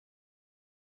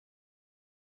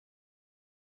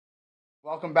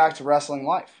Welcome back to Wrestling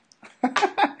Life.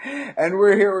 And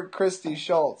we're here with Kristy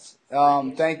Schultz.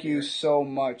 Thank you so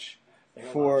much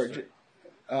for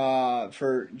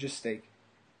just steak.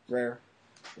 Rare.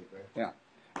 Yeah.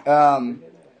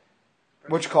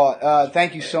 What you call it?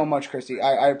 Thank you so much, Kristy.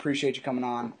 I appreciate you coming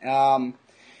on.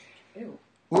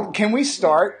 Can we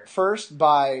start first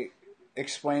by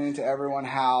explaining to everyone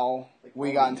how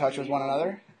we got in touch with one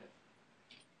another?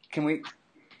 Can we?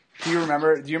 Do you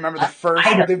remember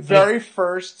the very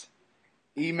first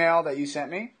email that you sent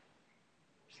me?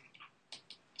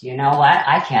 You know what?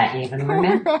 I can't even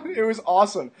remember. It was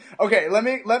awesome. Okay,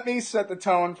 let me set the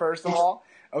tone first of all.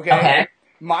 Okay.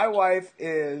 My wife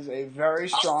is a very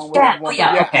strong-willed woman.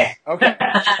 Yeah, okay. Okay.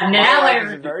 Now My wife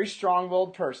is a very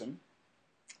strong-willed person,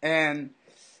 and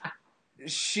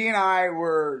she and I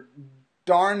were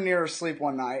darn near asleep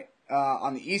one night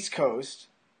on the East Coast,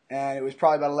 and it was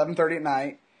probably about 11:30 at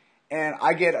night. And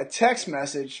I get a text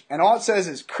message, and all it says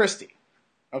is Kristy,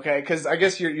 okay? Because I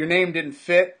guess your name didn't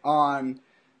fit on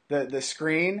the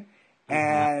screen,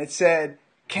 and it said,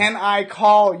 "Can I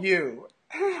call you?"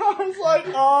 And I was like,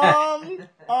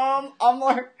 I'm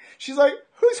like, she's like,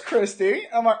 "Who's Kristy?"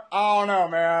 I'm like, "I don't know,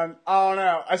 man. I don't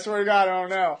know. I swear to God, I don't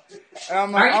know." And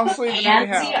I'm like, "I'm sleeping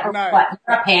anyhow." Good night. What?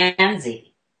 You're a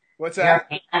pansy. What's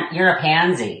that? You're a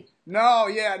pansy. No,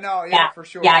 yeah, for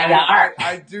sure. Yeah, you are.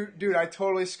 I do, dude. I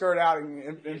totally skirt out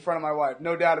in front of my wife,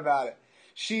 no doubt about it.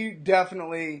 She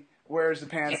definitely wears the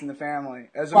pants in the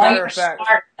family. As a matter of fact,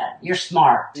 smart. You're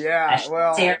smart. Yeah,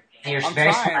 well, you're I'm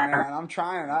very trying, smart. man. I'm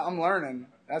trying. I'm learning.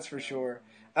 That's for sure.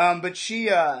 But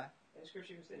she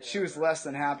was less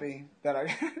than happy that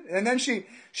I. And then she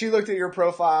looked at your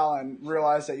profile and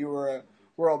realized that you were a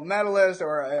world medalist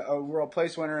or a world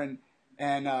place winner,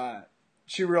 and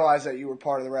she realized that you were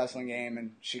part of the wrestling game,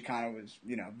 and she kind of was,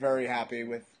 very happy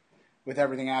with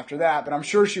everything after that. But I'm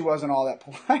sure she wasn't all that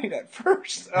polite at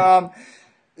first.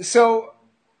 So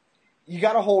you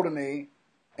got a hold of me,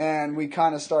 and we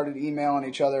kind of started emailing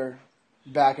each other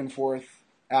back and forth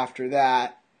after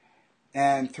that.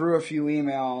 And through a few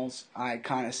emails, I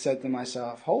kind of said to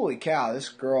myself, "Holy cow, this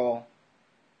girl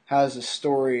has a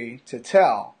story to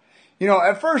tell."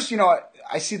 At first,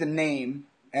 I see the name,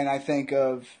 and I think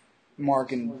of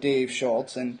Mark and Dave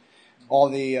Schultz and all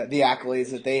the accolades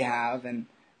that they have and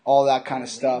all that kind of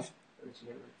stuff.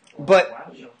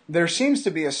 But there seems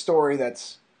to be a story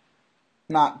that's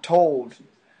not told,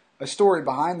 a story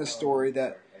behind the story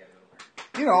that,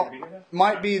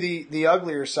 might be the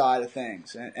uglier side of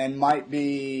things and might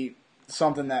be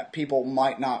something that people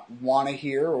might not want to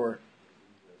hear or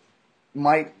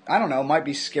might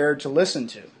be scared to listen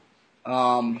to.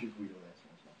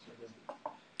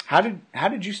 How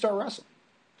did you start wrestling?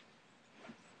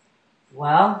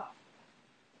 Well,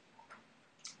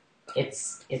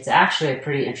 it's actually a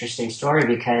pretty interesting story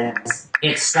because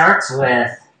it starts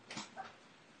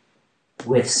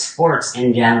with sports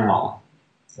in general.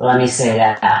 Let me say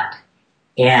that.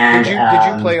 And did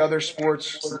you play other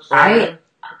sports?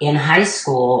 In high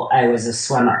school, I was a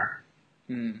swimmer,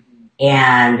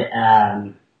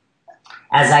 and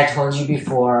as I told you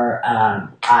before,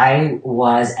 I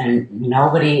was, and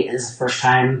nobody is the first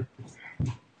time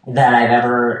that I've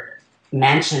ever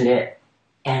mentioned it,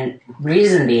 and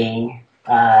reason being,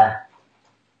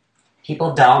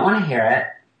 people don't want to hear it,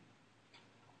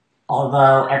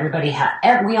 although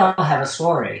we all have a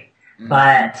story,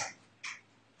 but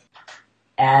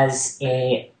as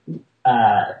a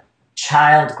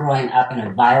child growing up in a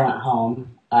violent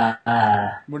home,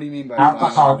 what do you mean by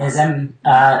alcoholism,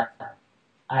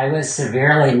 I was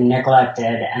severely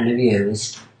neglected and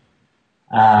abused.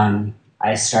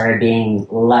 I started being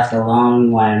left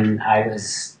alone when I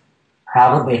was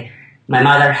my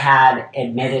mother had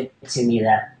admitted to me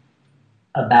that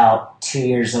about 2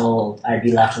 years old, I'd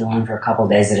be left alone for a couple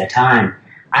days at a time.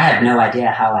 I have no idea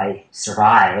how I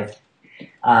survived.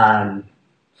 So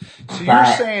you're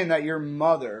saying that your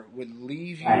mother would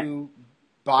leave you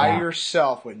by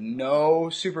yourself with no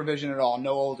supervision at all,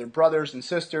 no older brothers and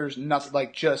sisters, nothing,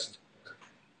 like just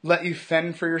let you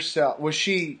fend for yourself. Was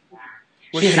she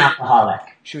an alcoholic.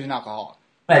 She was an alcoholic.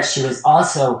 But she was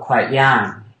also quite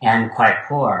young and quite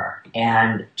poor.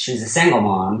 And she was a single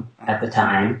mom at the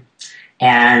time.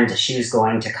 And she was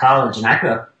going to college. And I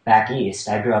grew up back east.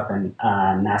 I grew up in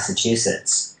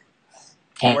Massachusetts.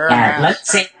 Where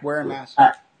in Mass?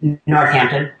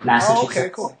 Northampton, Massachusetts. Oh, okay,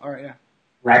 cool. All right, yeah.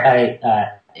 Right by,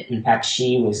 in fact,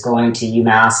 she was going to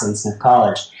UMass and Smith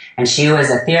College. And she was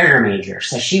a theater major.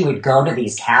 So she would go to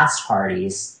these cast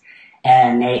parties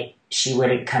and she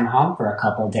would come home for a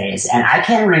couple days. And I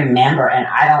can remember, and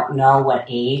I don't know what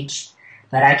age,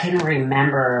 but I can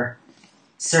remember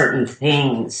certain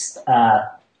things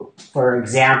for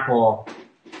example,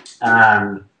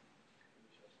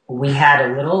 we had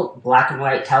a little black and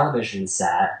white television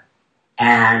set,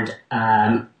 and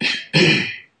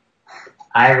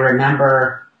I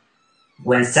remember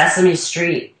when Sesame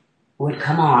Street would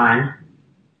come on,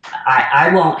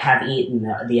 I won't have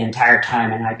eaten the entire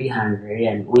time, and I'd be hungry,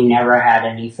 and we never had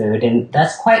any food, and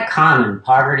that's quite common.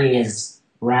 Poverty is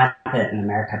rampant in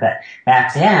America, but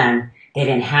back then, they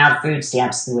didn't have food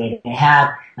stamps the way they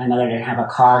have. My mother didn't have a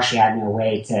car. She had no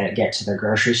way to get to the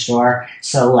grocery store.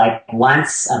 So, like,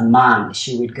 once a month,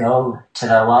 she would go to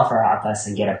the welfare office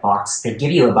and get a box. They'd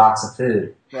give you a box of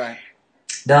food. Right.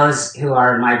 Those who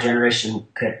are in my generation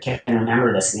can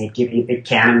remember this, and they'd give you a big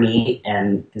can of meat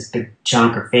and this big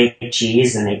chunk of fake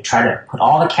cheese, and they'd try to put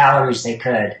all the calories they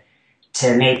could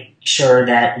to make sure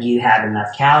that you had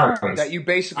enough calories. That you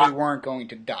basically weren't going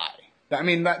to die. I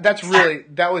mean,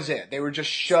 that was it. They were just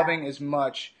shoving as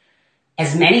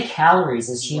many calories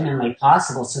as humanly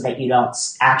possible so that you don't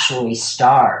actually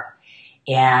starve.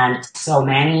 And so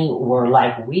many were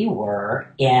like we were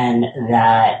in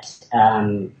that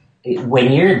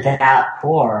when you're that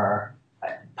poor,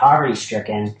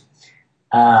 poverty-stricken,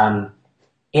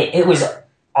 it was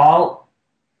all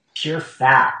pure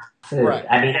fat food. Right.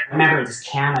 I mean, I remember this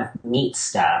can of meat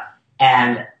stuff,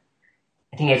 and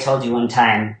I think I told you one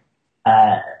time,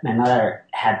 my mother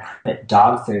had put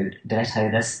dog food. Did I tell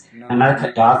you this? No. My mother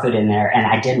put dog food in there, and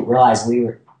I didn't realize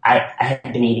I had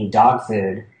been eating dog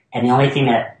food, and the only thing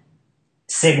that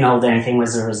signaled anything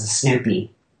was there was a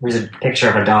Snoopy. There was a picture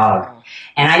of a dog. Oh.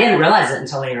 And I didn't realize it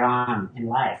until later on in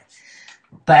life.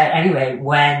 But anyway,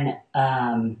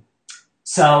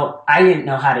 so I didn't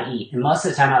know how to eat. And most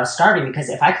of the time I was starving because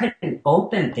if I couldn't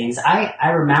open things, I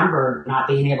remember not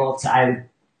being able to, I would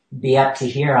be up to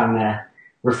here on the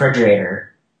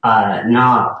refrigerator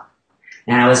knob,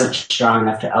 and I wasn't strong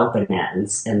enough to open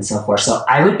it and so forth. So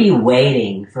I would be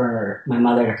waiting for my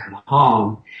mother to come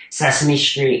home. Sesame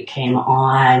Street came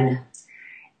on,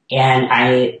 and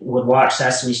I would watch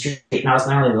Sesame Street, and I was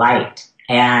not really liked.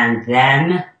 And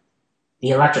then the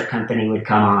electric company would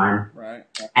come on, right,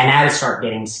 and I would start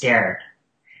getting scared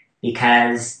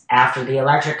because after the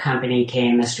electric company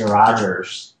came Mr.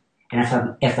 Rogers, and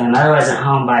if my mother wasn't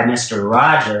home by Mr.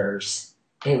 Rogers,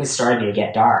 it was starting to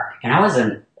get dark, and I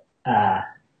wasn't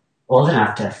old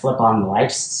enough to flip on the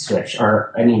light switch,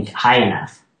 high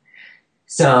enough.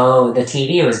 So the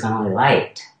TV was the only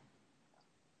light.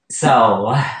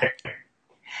 So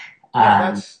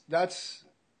that's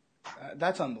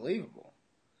unbelievable.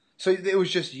 So it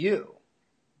was just you.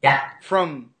 Yeah.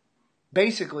 From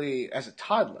basically as a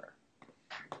toddler.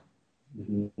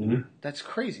 Mm-hmm. That's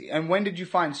crazy. And when did you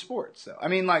find sports, though? I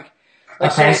mean,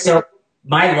 okay, so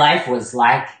my life was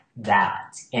like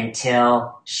that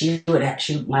until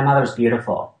my mother was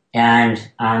beautiful, and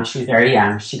she was very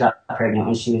young. She got pregnant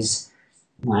when she was,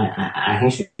 I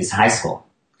think she was in high school.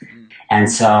 Mm-hmm.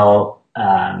 And so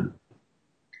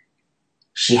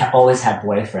she always had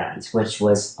boyfriends, which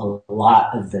was a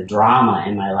lot of the drama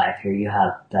in my life. Here you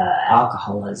have the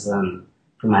alcoholism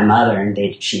from my mother, and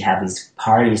she'd have these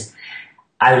parties.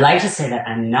 I would like to say that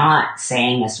I'm not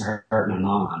saying this to hurt my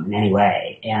mom in any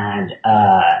way, and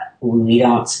we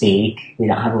don't speak. We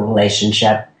don't have a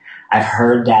relationship. I've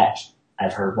heard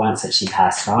once that she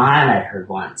passed on. I've heard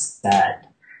once that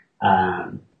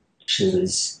she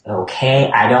was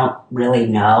okay. I don't really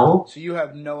know. So you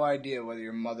have no idea whether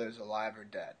your mother's alive or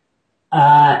dead?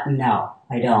 No,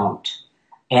 I don't.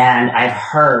 And I've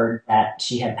heard that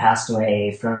she had passed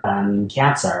away from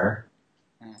cancer.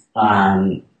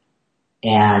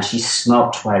 And she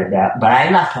smoked quite a bit. But I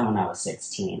left home when I was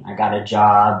 16. I got a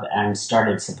job and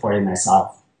started supporting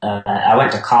myself. I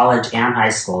went to college and high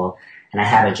school, and I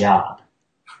had a job.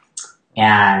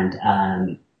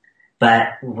 And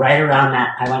but right around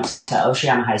that, I went to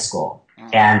Oceana High School,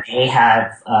 and they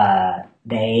had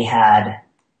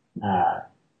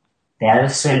a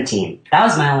swim team. That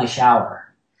was my only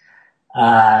shower.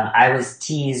 I was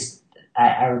teased.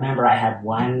 I remember I had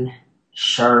one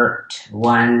shirt,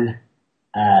 one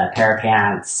pair of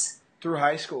pants. Through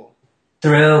high school?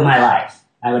 Through my life.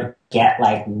 I would get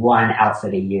like one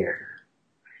outfit a year.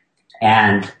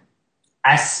 And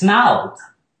I smelled,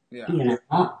 and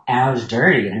I was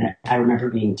dirty, and I remember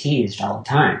being teased all the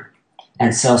time.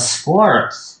 And so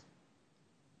sports,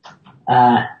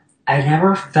 I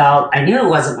never felt, I knew it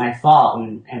wasn't my fault,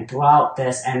 and throughout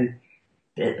this, and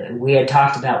we had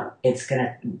talked about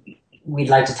we'd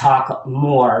like to talk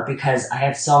more because I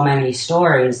have so many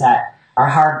stories that are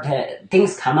hard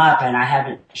things come up, and I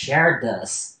haven't shared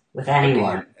this with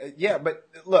anyone. Yeah, but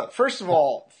look, first of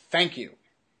all, thank you.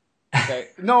 Okay?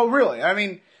 No, really. I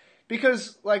mean,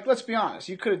 because, like, let's be honest,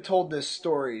 you could have told this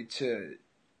story to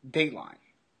Dateline.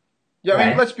 Yeah, I mean,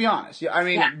 Right. let's be honest. Yeah, I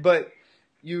mean, Yeah. but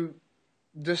you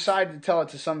decided to tell it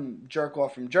to some jerk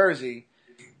off from Jersey.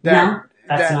 No,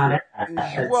 that's not it.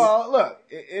 Well, look,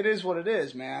 it is what it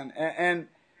is, man, and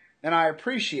I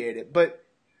appreciate it, but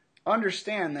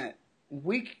understand that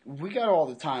we got all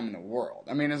the time in the world.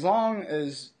 I mean, as long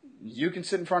as you can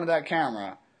sit in front of that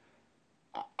camera,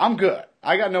 I'm good.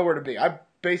 I got nowhere to be. I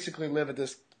basically live at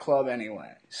this club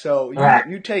anyway, so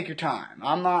you take your time.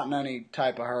 I'm not in any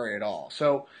type of hurry at all.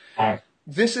 So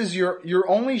this is your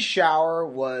only shower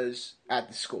was at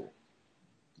the school.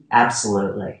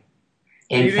 Absolutely.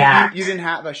 In You fact, you didn't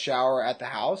have a shower at the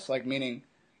house, like meaning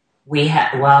we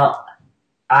had. Well,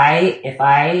 if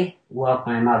I woke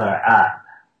my mother up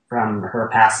from her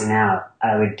passing out,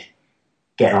 I would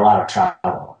get in a lot of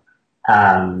trouble.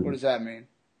 what does that mean?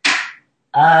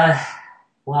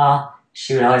 Well,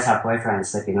 she would always have boyfriends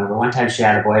sleeping over. One time she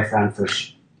had a boyfriend for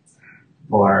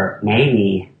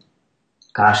maybe,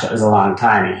 gosh, it was a long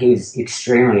time, and he was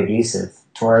extremely abusive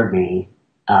toward me.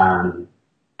 And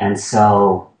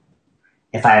so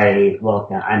if I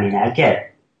woke up, I mean, I'd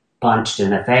get punched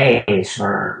in the face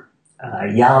or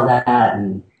yelled at,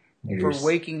 and For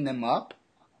waking them up?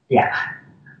 Yeah,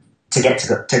 to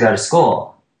go to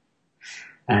school.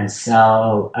 And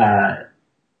so I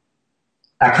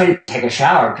couldn't take a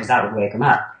shower because that would wake him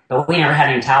up. But we never had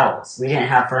any towels. We didn't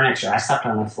have furniture. I slept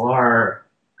on the floor.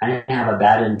 I didn't have a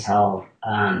bed until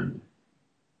I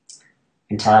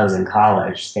was in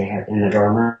college. They had in the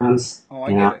dorm rooms. Oh,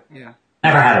 I get it. Yeah.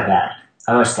 Never had a bed.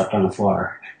 I always slept on the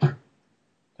floor.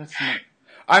 That's not,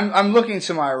 I'm looking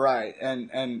to my right,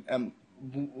 and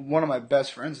one of my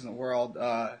best friends in the world,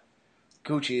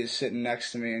 Gucci, is sitting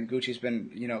next to me, and Gucci's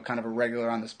been, kind of a regular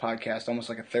on this podcast, almost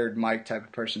like a third mic type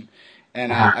of person.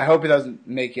 And I hope it doesn't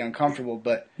make you uncomfortable,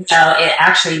 but... No, it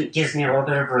actually gives me a little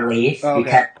bit of relief,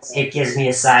 because it gives me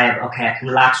a sigh of, okay, I can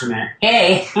relax for a minute.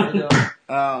 Hey!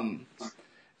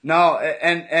 No,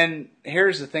 and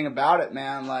here's the thing about it,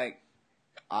 man, like,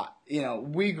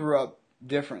 we grew up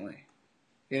differently.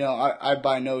 I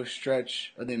by no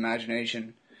stretch of the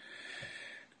imagination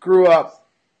grew up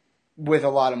with a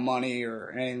lot of money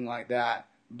or anything like that,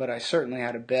 but I certainly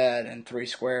had a bed and 3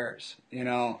 squares,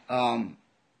 and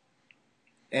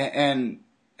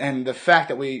the fact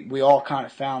that we all kind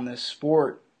of found this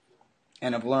sport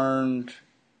and have learned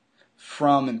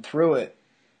from and through it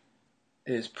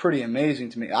is pretty amazing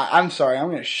to me. I'm sorry, I'm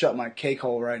going to shut my cake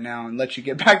hole right now and let you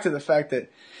get back to the fact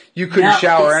that you couldn't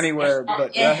shower anywhere.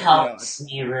 But it helps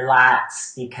me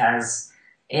relax because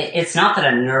it's not that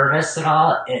I'm nervous at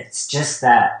all. It's just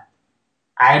that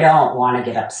I don't want to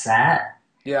get upset.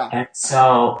 Yeah. And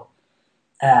so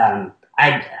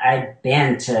I'd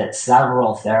been to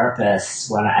several therapists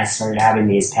when I started having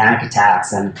these panic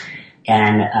attacks and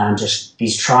just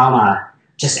these trauma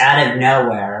just out of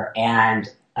nowhere. And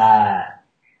I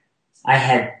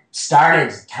had started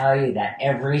to tell you that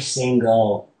every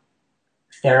single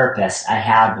therapist I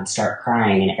had would start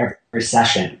crying in every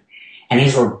session. And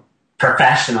these were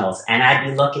professionals. And I'd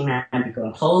be looking at them and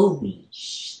going, holy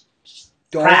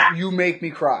crap. Don't you make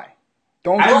me cry.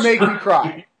 Don't you make me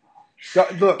cry.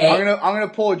 Look, hey. I'm gonna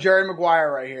pull a Jerry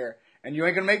Maguire right here. And you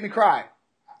ain't gonna make me cry.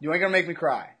 You ain't gonna make me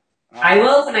cry. I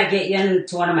will when I get you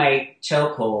into one of my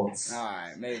chokeholds. All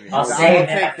right, maybe. I'll take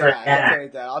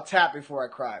that. I'll tap before I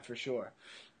cry, for sure.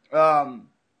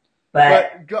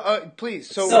 But please.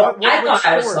 So I thought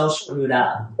I was so screwed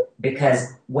up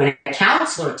because when a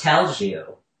counselor tells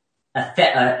you,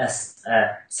 a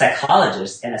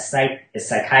psychologist and a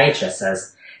psychiatrist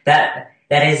says that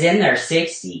is in their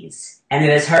 60s and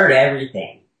who has heard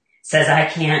everything, says I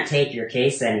can't take your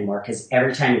case anymore because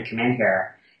every time you come in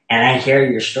here and I hear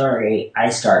your story, I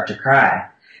start to cry.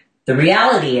 The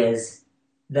reality is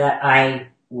that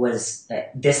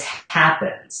this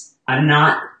happens. I'm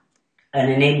not an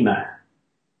enigma.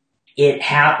 It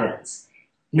happens.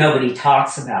 Nobody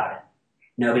talks about it.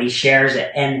 Nobody shares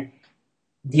it. And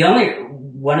the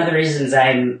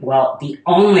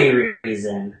only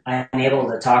reason I'm able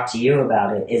to talk to you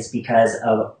about it is because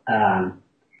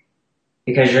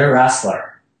you're a wrestler.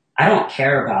 I don't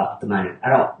care about the money. I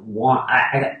don't want.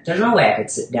 There's no way I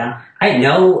could sit down. I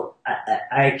know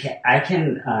I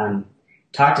can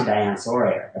talk to Diane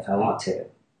Sawyer if I want to.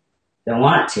 Don't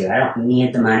want to. I don't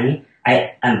need the money.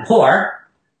 I'm poor,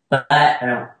 but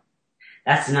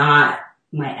that's not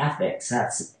my ethics.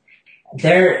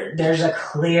 There's a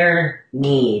clear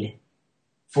need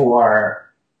for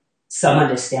someone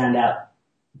to stand up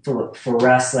for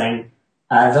wrestling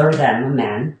other than the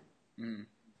men.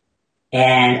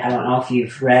 And I don't know if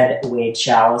you've read Wade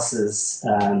Chalice's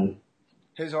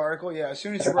His article, yeah. As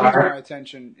soon as you brought it to my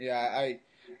attention, yeah,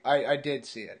 I did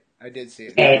see it. I did see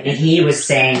it. And he was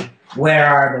saying, "Where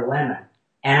are the women?"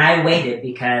 And I waited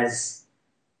because,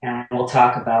 and we'll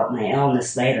talk about my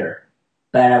illness later,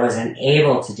 but I wasn't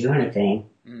able to do anything.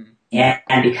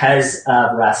 And because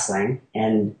of wrestling,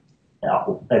 and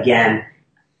again,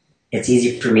 it's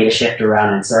easy for me to shift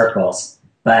around in circles,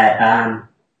 but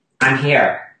I'm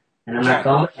here. And I'm not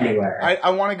going anywhere.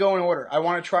 I want to go in order. I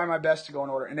want to try my best to go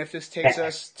in order. And if this takes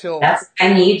us till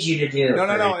I need you to do.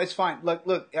 No, it's fine.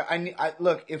 Look.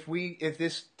 If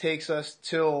this takes us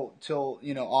till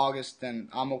August, then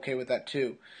I'm okay with that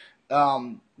too.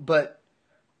 But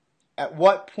at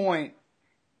what point?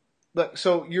 Look,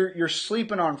 so you're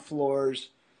sleeping on floors.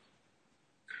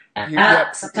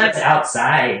 Sometimes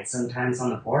outside, sometimes on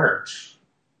the porch.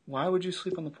 Why would you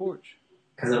sleep on the porch?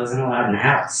 Because I wasn't allowed in the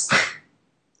house.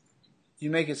 You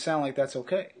make it sound like that's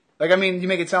okay. You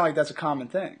make it sound like that's a common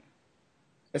thing.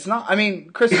 It's not. I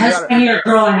mean, Kristy, because when you're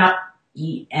growing up,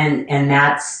 and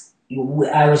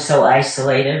I was so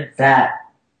isolated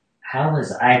that how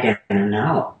was I going to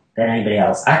know that anybody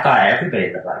else? I thought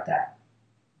everybody lived like that.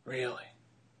 Really?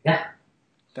 Yeah.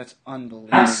 That's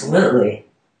unbelievable. Absolutely.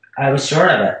 I was sure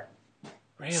of it.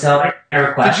 Really? So I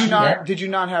never questioned it. Did you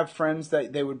not have friends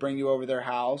that they would bring you over their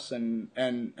house and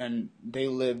they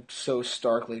lived so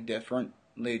starkly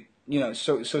differently,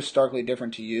 so starkly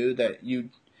different to you that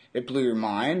it blew your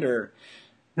mind? Or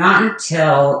not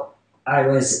until I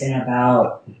was in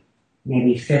about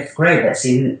maybe 5th grade. But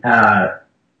see, you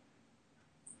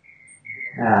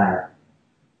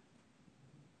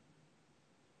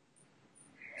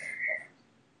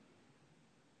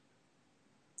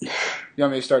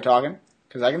want me to start talking?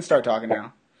 Because I can start talking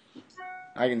now.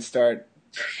 I can start.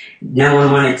 No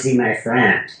one wanted to see my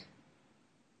friend.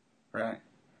 Right.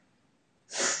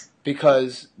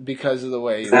 Because of the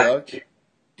way you looked?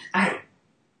 I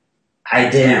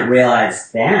didn't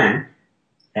realize then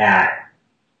that,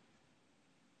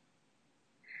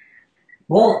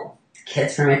 well,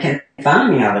 kids were making fun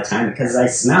of me all the time because I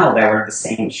smelled. I wore the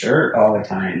same shirt all the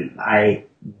time. I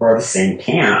wore the same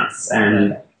pants.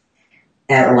 And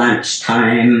at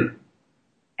lunchtime,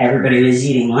 everybody was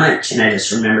eating lunch, and I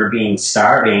just remember being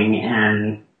starving,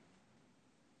 and,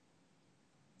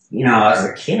 I was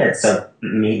a kid, so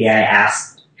maybe I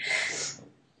asked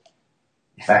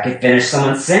if I could finish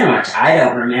someone's sandwich. I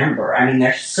don't remember. I mean,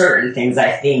 there's certain things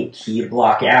I think you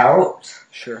block out.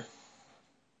 Sure.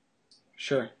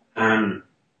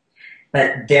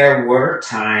 But there were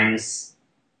times,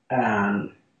 right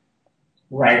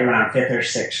around 5th or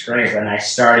 6th grade when I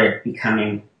started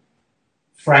becoming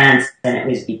friends, and it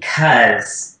was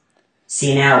because,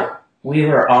 now, we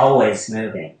were always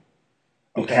moving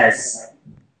because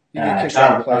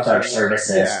child welfare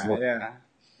services. Yeah.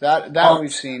 That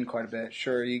we've seen quite a bit.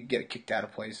 Sure, you get kicked out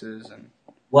of places.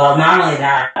 Well, not only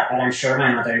that, but I'm sure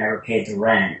my mother never paid the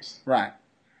rent. Right.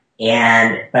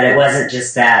 But it wasn't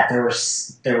just that. There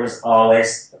was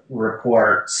always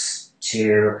reports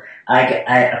to.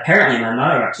 Apparently my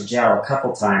mother went to jail a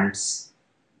couple times,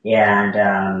 and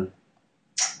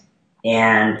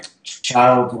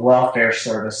child welfare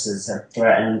services have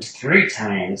threatened 3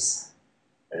 times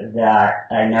that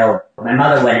I know. My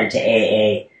mother went into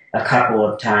AA a couple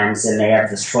of times, and they have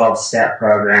this 12-step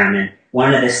program, and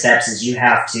one of the steps is you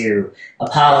have to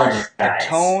apologize.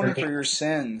 Atone for your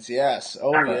sins, yes.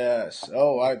 Oh, yes.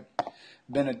 Oh, I've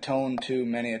been atoned to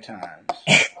many a times.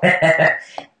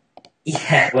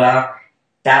 Yeah, well,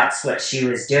 that's what she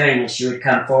was doing, and she would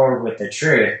come forward with the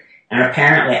truth. And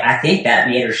apparently, I think that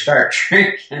made her start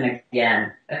drinking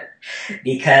again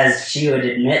because she would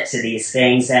admit to these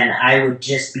things, and I would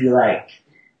just be like,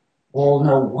 well,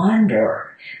 no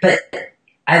wonder. But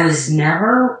I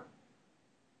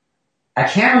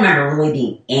can't remember really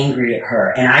being angry at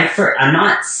her. And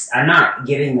I'm not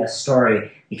giving this story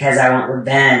because I want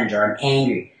revenge or I'm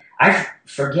angry. I've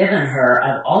forgiven her.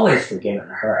 I've always forgiven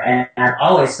her. And I've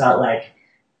always felt like,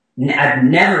 I've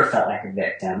never felt like a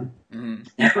victim. Mm-hmm.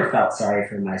 Never felt sorry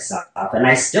for myself, and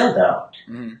I still don't.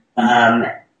 Mm-hmm.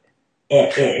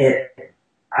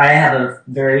 I have a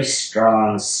very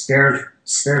strong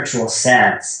spiritual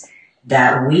sense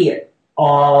that we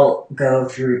all go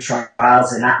through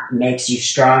trials, and that makes you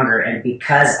stronger. And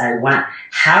because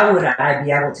how would I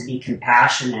be able to be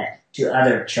compassionate to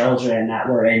other children that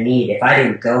were in need if I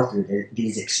didn't go through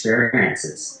these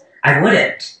experiences? I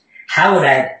wouldn't. How would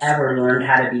I have ever learned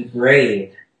how to be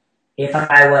brave if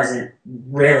I wasn't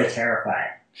really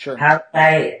terrified? Sure. How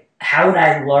would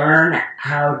I learn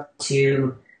how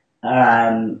to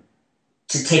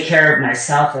take care of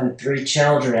myself and 3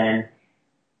 children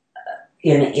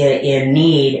in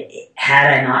need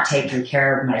had I not taken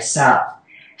care of myself?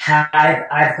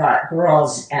 I've got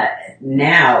girls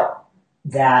now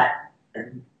that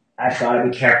I've got to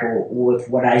be careful with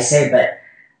what I say, but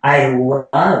I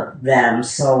love them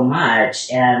so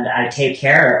much, and I take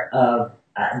care of.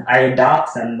 I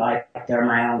adopt them like they're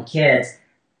my own kids.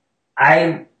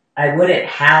 I wouldn't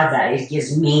have that. It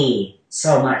gives me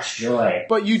so much joy.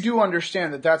 But you do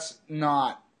understand that that's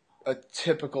not a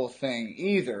typical thing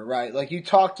either, right? Like you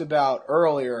talked about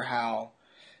earlier how,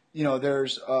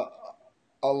 there's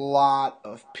a lot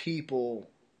of people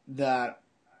that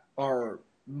are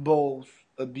both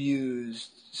abused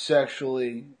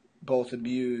sexually, both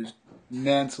abused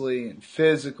mentally and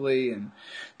physically, and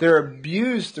they're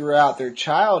abused throughout their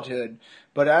childhood,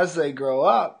 but as they grow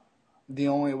up, the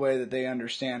only way that they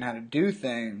understand how to do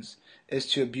things is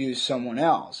to abuse someone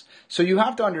else. So you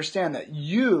have to understand that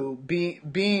you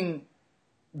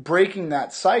breaking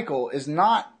that cycle is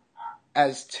not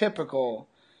as typical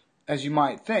as you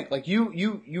might think. Like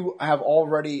you have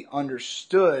already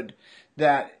understood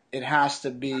that there has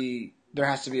to be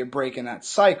a break in that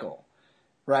cycle,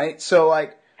 right? So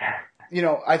like,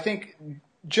 I think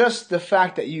just the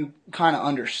fact that you kind of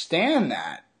understand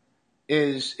that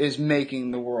is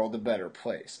making the world a better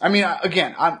place. I mean,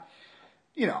 again,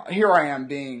 here I am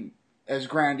being as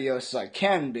grandiose as I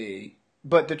can be,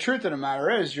 but the truth of the matter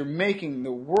is you're making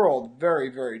the world very,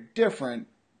 very different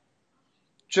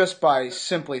just by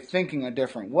simply thinking a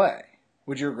different way.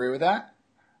 Would you agree with that?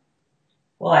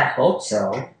 Well, I hope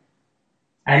so.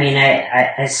 I mean,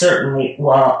 I certainly,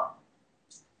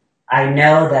 I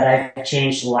know that I've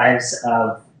changed the lives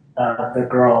of the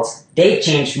girls. They've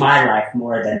changed my life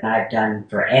more than I've done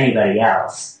for anybody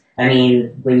else. I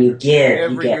mean, when you give,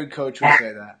 every good coach would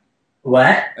say that.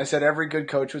 What? I said every good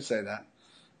coach would say that.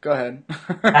 Go ahead.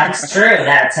 That's true.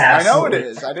 That's absolutely. I know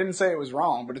it is. I didn't say it was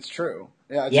wrong, but it's true.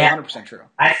 Yeah, it's 100% true.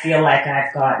 I feel like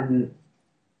I've gotten.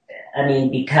 I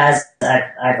mean, because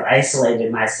I've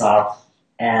isolated myself,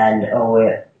 and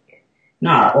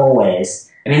not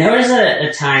always. I mean, there was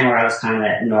a time where I was kind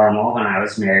of normal when I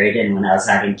was married and when I was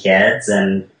having kids,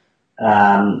 and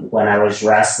when I was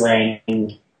wrestling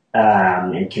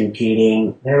and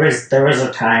competing. There was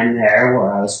a time there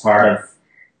where I was part of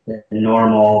the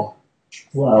normal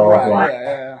flow of life.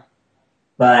 Yeah.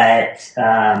 But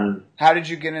how did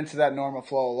you get into that normal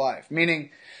flow of life?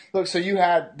 Meaning, look, so you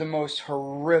had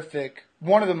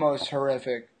one of the most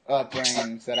horrific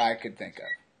upbringings that I could think of.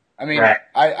 I mean, right.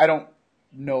 I don't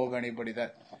know of anybody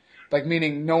that, like,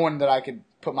 meaning no one that I could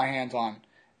put my hands on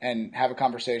and have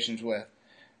conversations with.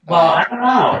 Well, I don't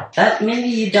know. That maybe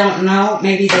you don't know.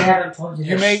 Maybe they haven't told you.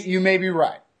 You may be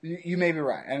right. You may be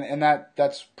right, and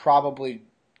that's probably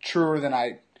truer than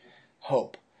I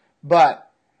hope.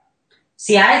 But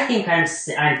see, I think I'm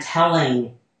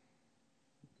telling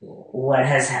what,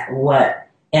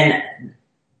 and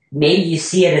maybe you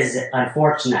see it as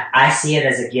unfortunate. I see it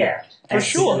as a gift. For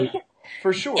sure.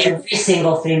 Every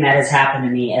single thing that has happened to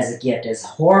me as a gift, as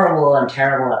horrible and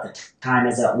terrible at the time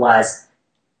as it was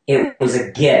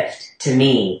a gift to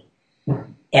me.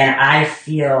 And I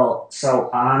feel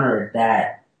so honored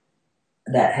that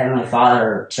Heavenly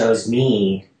Father chose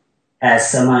me as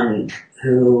someone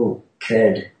who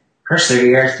could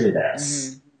persevere through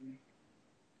this. Mm-hmm.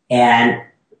 And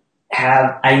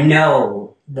I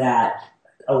know that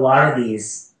a lot of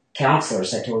these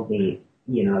counselors have told me,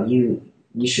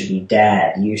 you should be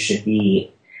dead. You should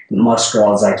be, most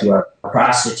girls like you are a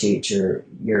prostitute. You're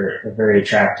a very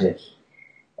attractive,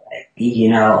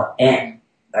 and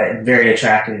a very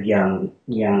attractive young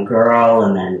girl,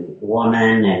 and then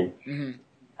woman, and mm-hmm.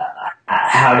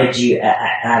 How did you?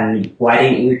 Why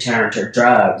didn't you turn to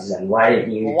drugs? And why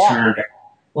didn't you turn to?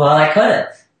 Well, I could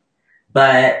have,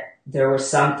 but there was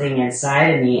something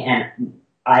inside of me, and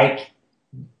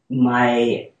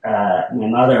my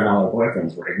mother and all her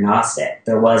boyfriends were agnostic.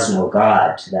 There was no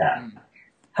God to them.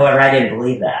 However, I didn't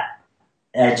believe that.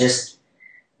 I just,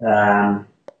 can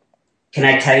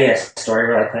I tell you a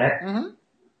story really quick? Mm-hmm.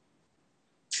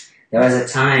 There was a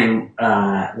time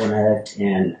when I lived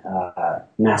in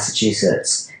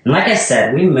Massachusetts, and like I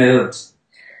said, we moved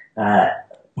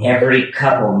every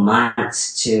couple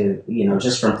months to,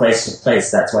 just from place to place.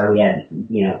 That's why we had,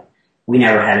 we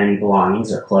never had any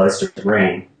belongings or clothes to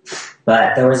bring.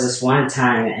 But there was this one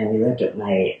time, and we lived at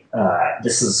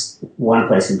this is one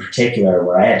place in particular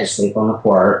where I had to sleep on the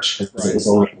porch because it was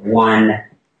only one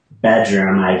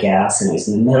bedroom, I guess, and it was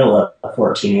in the middle of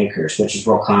 14 acres, which is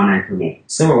real common for me.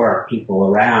 So there were people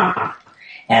around.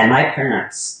 And my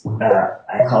parents,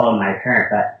 I call them my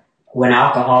parent, but when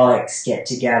alcoholics get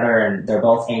together and they're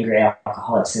both angry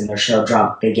alcoholics and they're so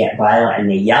drunk, they get violent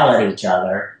and they yell at each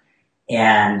other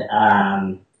and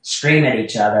scream at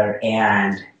each other.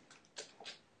 And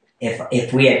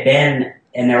if we had been,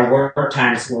 and there were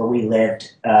times where we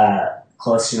lived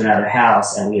close to another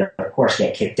house, and we, of course,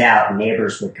 get kicked out, and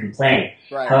neighbors would complain.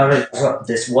 Right. However,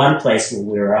 this one place where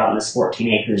we were out in this 14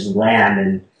 acres of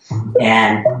land,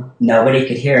 and nobody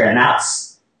could hear it, and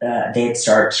that's, they'd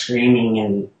start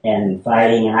screaming and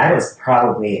fighting, and I was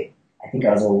probably, I think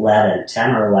I was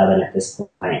 10 or 11 at this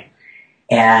point.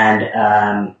 And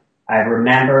I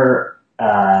remember,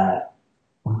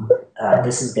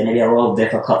 this is going to be a little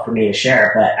difficult for me to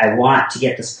share, but I want to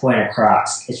get this point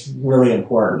across. It's really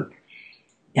important.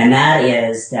 And that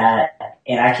is that,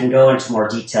 and I can go into more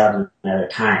detail another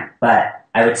time, but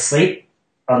I would sleep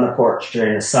on the porch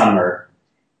during the summer,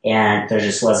 and there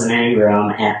just wasn't any room,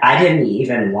 and I didn't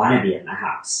even want to be in the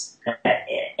house.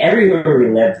 Everywhere we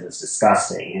lived was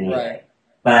disgusting anyway. Right.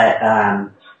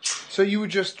 But so you would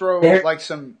just throw like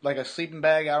a sleeping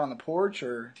bag out on the porch,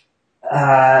 or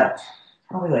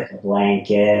probably like a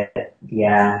blanket,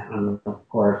 yeah, on the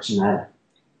porch, and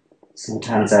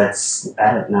sometimes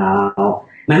I don't know.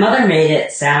 My mother made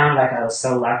it sound like I was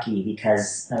so lucky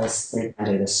because I was sleeping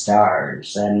under the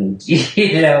stars, and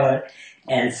you know,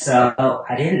 and so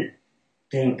I didn't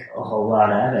think a whole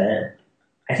lot of it.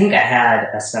 I think I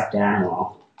had a stuffed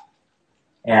animal,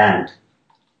 and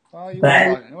you were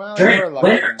lucky. Well, you were lucky.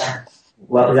 Winter,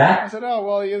 what was that? I said, oh,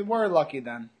 well, you were lucky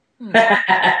then.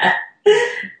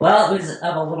 Well, it was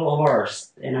of a little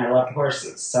horse, and I loved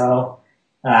horses. So,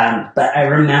 but I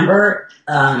remember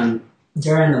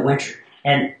during the winter.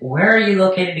 And where are you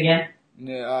located again?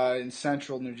 In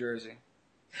central New Jersey.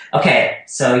 Okay,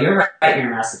 so you're right near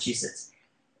Massachusetts.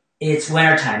 It's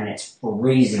wintertime and it's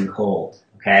freezing cold,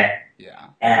 okay? Yeah.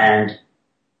 And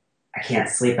I can't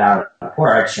sleep out on the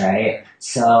porch, right?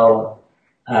 So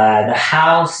the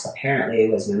house apparently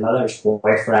was my mother's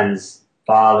boyfriend's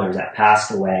father that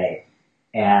passed away.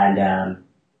 And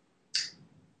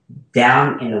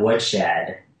down in the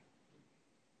woodshed,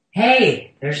 hey,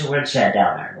 there's a woodshed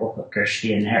down there. We'll put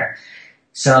Kristy in there.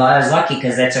 So I was lucky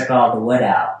because they took all the wood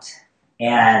out.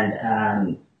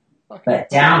 And but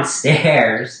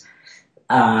downstairs,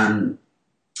 there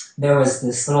was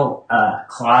this little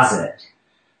closet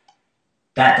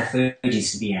that the food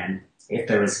used to be in, if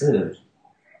there was food.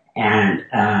 And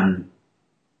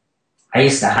I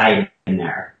used to hide in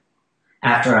there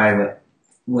after I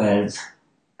was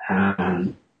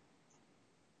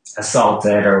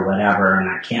assaulted or whatever, and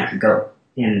I can't go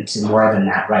into more than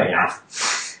that right now.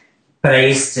 But I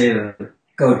used to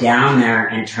go down there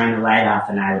and turn the light off,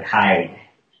 and I would hide.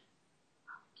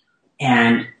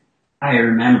 And I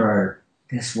remember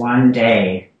this one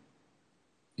day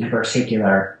in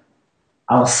particular,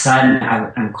 all of a sudden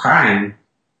I'm crying,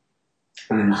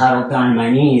 and I'm huddled on my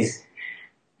knees,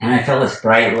 and I feel this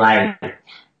bright light.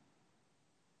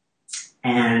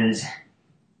 And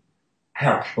I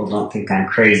hope people don't think I'm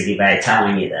crazy by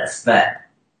telling you this, but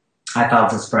I felt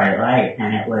this bright light,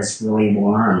 and it was really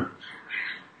warm.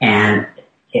 And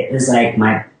it was like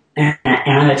and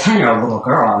I'm a 10-year-old little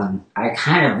girl, and I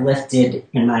kind of lifted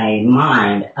in my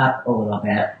mind up a little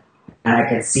bit, and I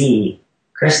could see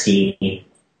Kristy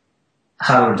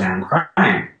huddled down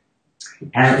crying.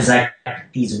 And it was like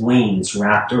these wings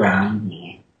wrapped around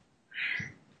me.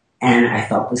 And I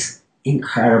felt this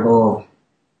incredible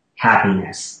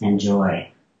happiness and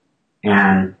joy.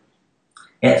 And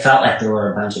it felt like there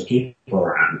were a bunch of people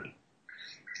around me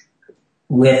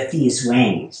with these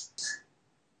wings.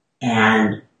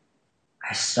 And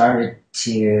I started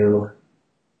to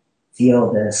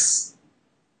feel this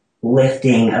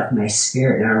lifting of my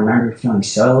spirit. And I remember feeling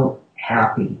so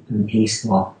happy and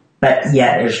peaceful. But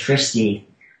yet there's Kristy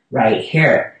right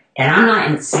here. And I'm not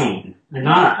insane. I'm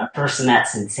not a person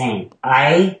that's insane.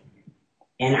 I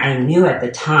knew at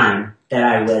the time that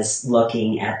I was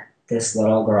looking at this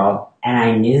little girl, and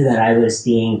I knew that I was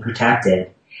being protected.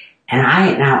 And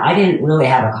I didn't really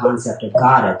have a concept of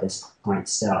God at this point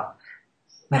still,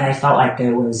 but I felt like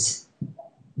there was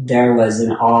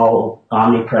an all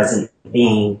omnipresent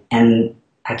being, and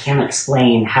I can't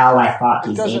explain how I thought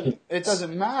it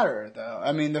doesn't matter though.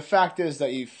 I mean, the fact is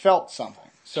that you felt something.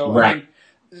 So right. I mean,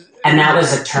 and that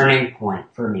was a turning point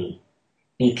for me,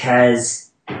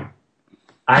 because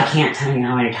I can't tell you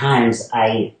how many times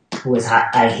I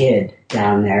hid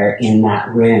down there in that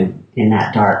room, in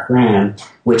that dark room,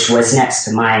 which was next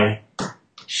to my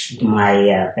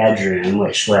bedroom,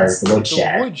 which was the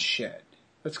woodshed. The woodshed.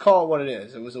 Let's call it what it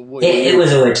is. It was a woodshed. It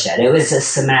was a woodshed. It was a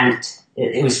cement.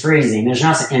 It was freezing. There's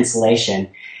no insulation,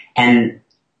 and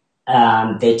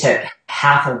they took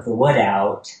half of the wood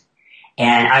out.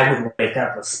 And I would wake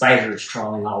up with spiders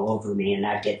crawling all over me, and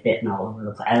I'd get bitten all over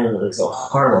the place. It was a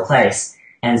horrible place.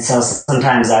 And so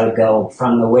sometimes I would go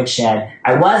from the woodshed.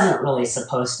 I wasn't really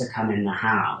supposed to come in the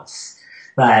house,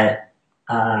 but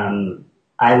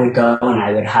I would go and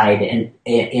I would hide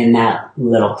in that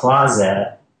little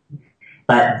closet.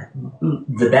 But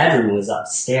the bedroom was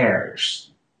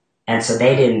upstairs, and so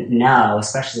they didn't know,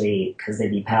 especially because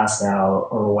they'd be passed out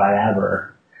or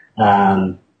whatever.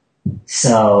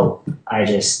 So I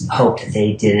just hoped that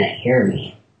they didn't hear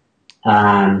me.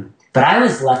 But I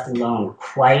was left alone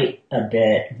quite a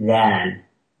bit then,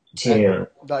 too.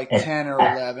 Like 10 or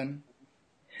 11?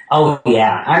 Oh,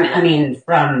 yeah. I mean,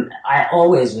 I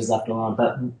always was left alone,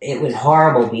 but it was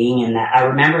horrible being in that. I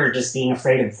remember just being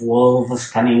afraid of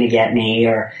wolves coming to get me,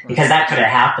 because that could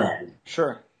have happened.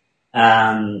 Sure.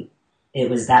 It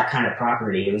was that kind of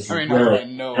property. It was I really... I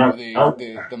know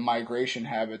the migration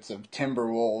habits of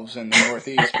timber wolves in the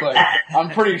Northeast, but I'm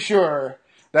pretty sure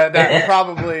that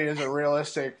probably is a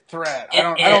realistic threat. I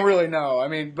don't really know. I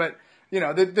mean, but,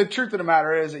 the truth of the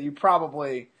matter is that you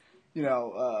probably...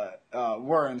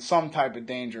 were in some type of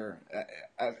danger.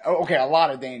 Okay, a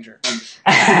lot of danger.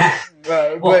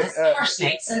 But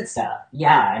snakes and stuff.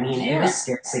 Yeah, I mean, it was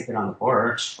scary sleeping on the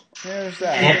porch. There's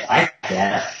that. I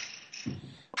get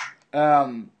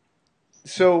it.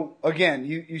 So again,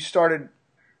 you started.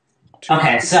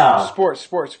 Sports.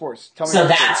 Tell me. So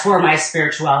that's where my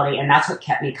spirituality, and that's what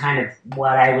kept me kind of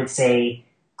what I would say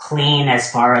clean.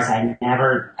 As far as I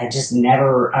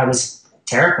was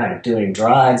terrified of doing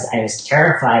drugs. I was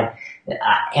terrified.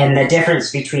 And the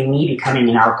difference between me becoming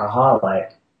an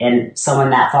alcoholic and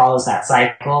someone that follows that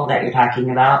cycle that you're talking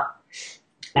about.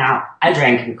 Now, I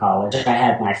drank in college. I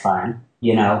had my fun,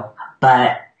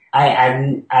 but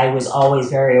I was always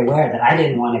very aware that I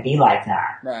didn't want to be like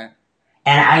that. Right.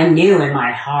 And I knew in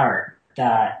my heart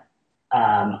that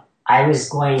I was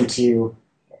going to...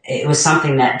 It was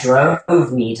something that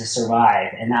drove me to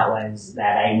survive, and that was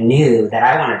that I knew that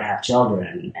I wanted to have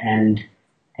children, and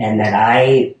that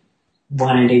I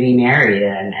wanted to be married,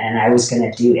 and I was going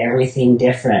to do everything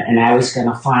different, and I was going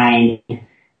to find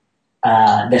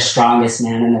the strongest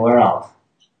man in the world.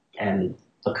 And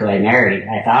look who I married.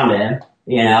 I found him,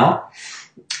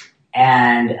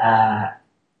 and I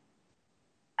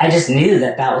just knew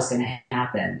that was going to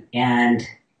happen. And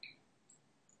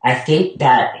I think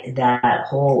that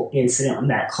whole incident in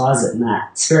that closet and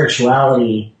that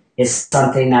spirituality is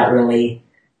something that really,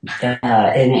 and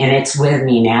it's with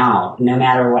me now. No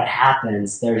matter what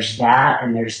happens, there's that,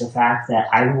 and there's the fact that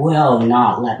I will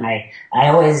not let I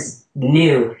always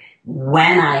knew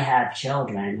when I have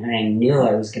children, and I knew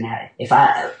I was going to have,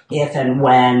 if and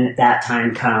when that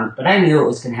time comes, but I knew it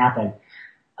was going to happen.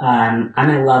 I'm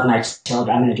going to love my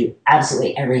children. I'm going to do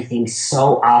absolutely everything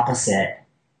so opposite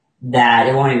that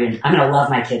it won't even... I'm going to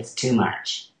love my kids too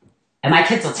much. And my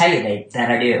kids will tell you that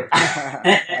I do.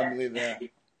 I believe that.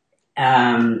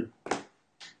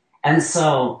 And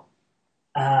so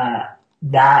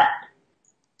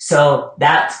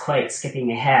that's quite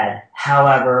skipping ahead.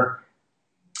 However,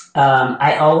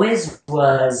 I always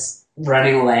was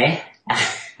running away.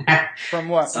 From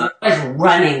what? So I was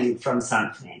running from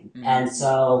something. Mm-hmm. And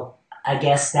so I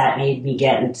guess that made me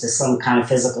get into some kind of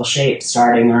physical shape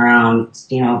starting around,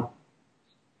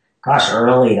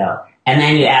 early though. And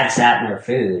then you add to that in their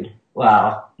food.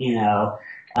 Well,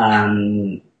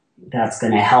 that's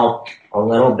going to help a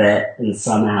little bit in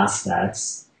some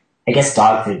aspects. I guess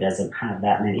dog food doesn't have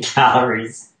that many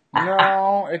calories.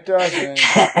 No, it doesn't.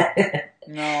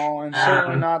 No, and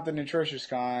certainly not the nutritious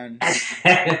kind.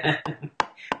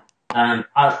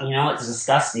 What's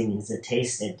disgusting is it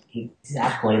tasted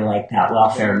exactly like that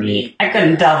welfare meat. I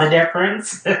couldn't tell the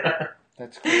difference.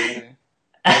 That's crazy.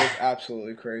 That is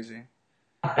absolutely crazy.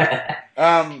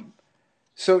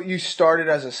 So you started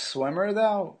as a swimmer,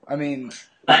 though? I mean...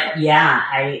 But,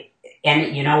 yeah,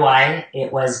 and you know why?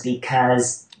 It was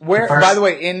because... Where, by the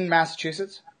way, in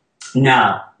Massachusetts?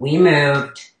 No. We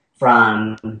moved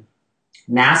from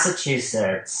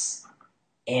Massachusetts...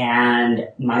 And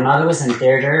my mother was in the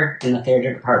theater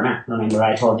department. Remember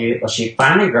I told you? Well, she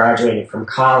finally graduated from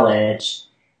college.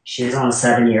 She was on a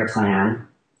 7-year plan.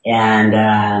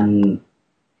 And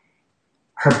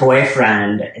her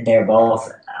boyfriend, they're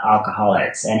both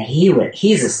alcoholics. And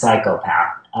he's a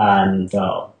psychopath,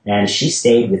 though. And she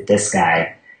stayed with this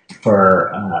guy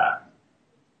for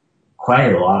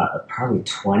quite a lot, probably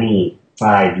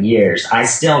 25 years. I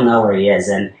still know where he is.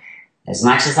 And as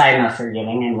much as I'm a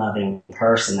forgiving and loving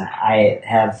person, I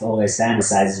have always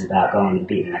fantasized about going and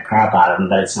beating the crap out of him,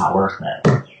 but it's not worth it.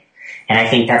 And I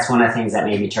think that's one of the things that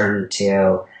made me turn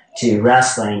to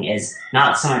wrestling is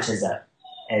not so much as I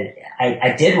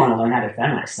did want to learn how to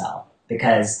defend myself,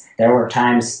 because there were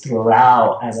times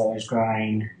throughout as I was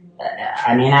growing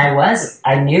I mean,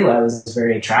 I knew I was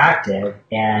very attractive,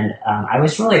 and I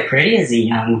was really pretty as a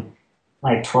young,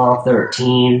 like 12,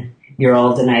 13-year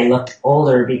old, and I looked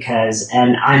older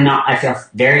and I feel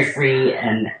very free,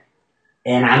 and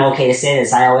I'm okay to say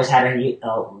this, I always had a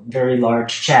very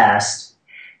large chest,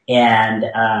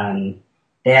 and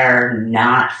they're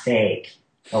not fake,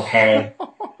 okay?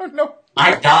 No.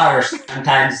 My daughter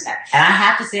sometimes, and I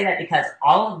have to say that because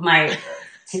all of my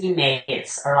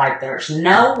teammates are like, there's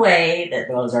no way that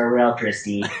those are real,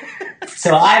 Kristy.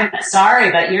 So I'm sorry,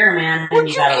 but you're a man. Would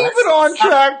you keep it on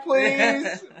track,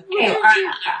 please?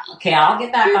 Okay, I'll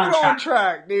get back on track. Keep it on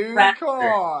track, dude. Come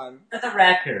on. For the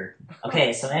record.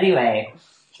 Okay, so anyway,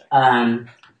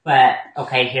 but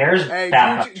okay, here's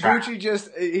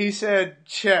Gucci he said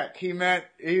check. He meant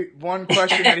one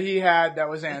question that he had that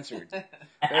was answered.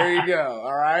 There you go.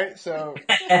 All right. So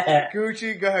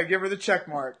Gucci, go ahead. Give her the check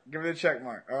mark. Give her the check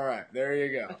mark. All right. There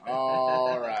you go.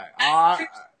 All right. I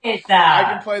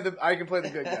can play the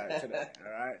good guy today.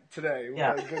 All right. Today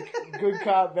we'll play good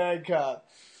cop, bad cop.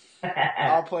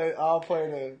 I'll play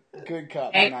the good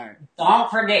cop tonight.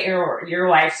 Don't forget your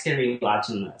wife's gonna be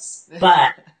watching this.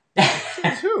 But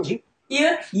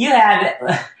you had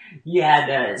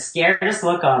the scariest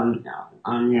look on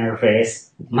your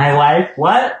face. My wife,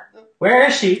 what? Where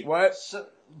is she? What?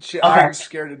 I'm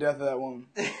scared to death of that woman.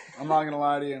 I'm not gonna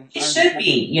lie to you. You should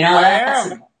be. You know,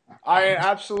 I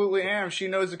absolutely am. She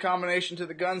knows the combination to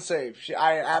the gun safe.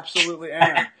 I absolutely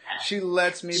am. She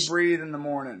lets me breathe in the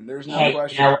morning. There's no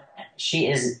question. You know, she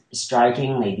is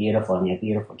strikingly beautiful, and you have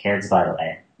beautiful kids, by the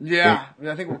way. Yeah,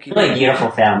 I think we'll keep them. Really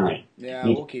beautiful family. Yeah,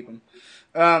 we'll keep them.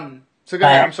 So go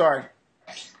ahead. I'm sorry.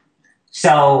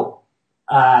 So,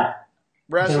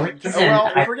 wrestling.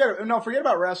 Forget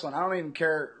about wrestling. I don't even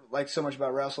care so much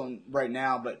about wrestling right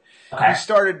now. But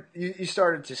you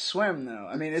started to swim though.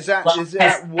 I mean, is that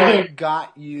what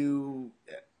got you?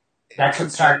 That's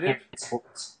what started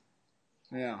sports.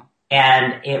 Yeah,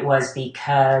 and it was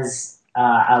because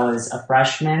I was a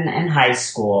freshman in high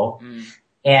school,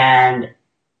 and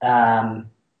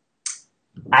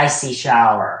icy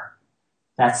shower.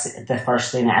 That's the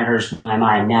first thing that enters my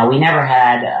mind. Now, we never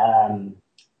had,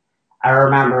 I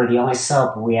remember the only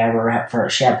soap we ever had for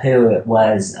shampoo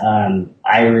was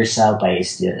Irish soap I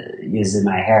used to use in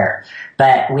my hair.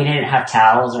 But we didn't have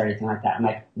towels or anything like that.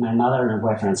 My mother and her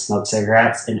boyfriend smoked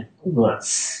cigarettes, and it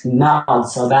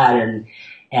smelled so bad.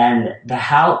 And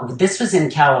this was in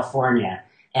California.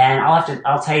 And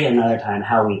I'll tell you another time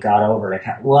how we got over it.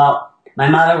 Well, my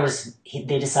mother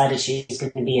they decided she was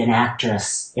going to be an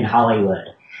actress in Hollywood.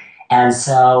 And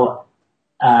so,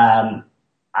 I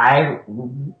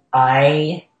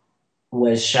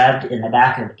was shoved in the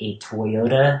back of a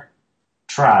Toyota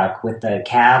truck with the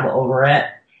cab over it,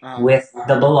 with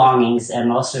the belongings, and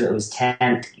most of it was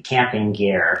tent camping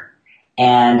gear.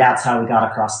 And that's how we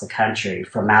got across the country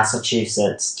from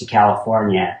Massachusetts to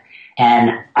California.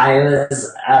 And I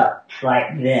was up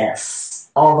like this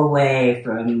all the way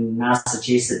from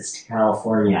Massachusetts to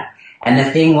California. And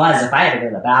the thing was, if I had to go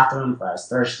to the bathroom, if I was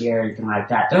thirsty or anything like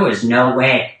that, there was no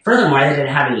way. Furthermore, they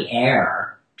didn't have any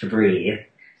air to breathe.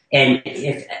 And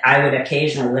if I would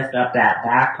occasionally lift up that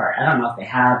back part, I don't know if they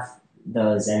have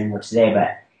those anymore today,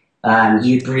 but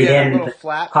you'd breathe in. A little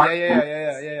flap.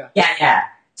 Yeah.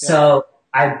 So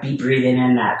I'd be breathing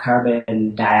in that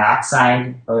carbon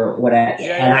dioxide or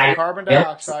whatever. Carbon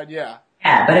dioxide, yeah.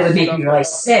 Yeah, but it would make me really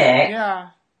sick. Yeah.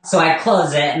 So I'd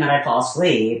close it and then I'd fall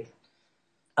asleep.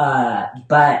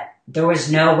 But there was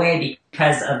no way,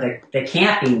 because of the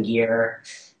camping gear,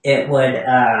 it would,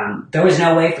 there was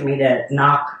no way for me to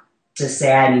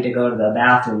say I need to go to the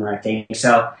bathroom or anything.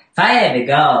 So if I had to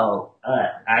go,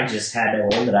 I just had to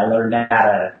hold it. I learned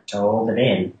how to hold it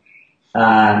in.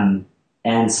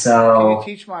 And so... Can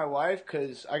you teach my wife?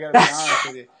 Because I got to be honest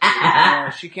with you.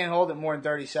 She can't hold it more than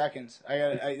 30 seconds.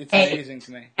 It's amazing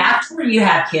to me. After you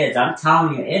have kids, I'm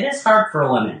telling you, it is hard for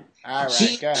a woman. All right,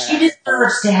 she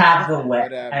deserves to have the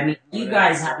wet. I mean, you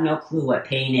guys have no clue what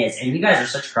pain is, and you guys are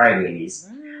such crybabies.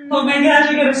 Oh my gosh,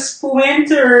 I got a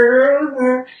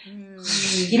splinter.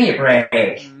 Give me a break.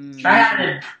 Try out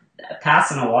to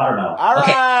pass in a watermelon. All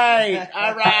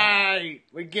right.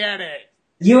 We get it.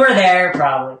 You were there,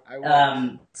 probably.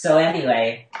 So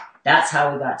anyway, that's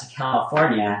how we got to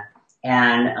California,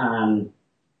 and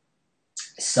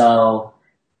so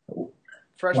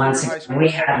once again, we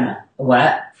had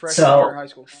what? Freshman year in high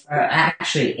school.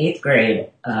 Actually, eighth grade.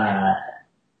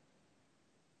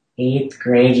 Eighth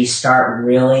grade, I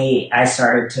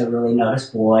started to really notice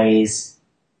boys.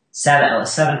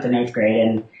 Seventh and eighth grade,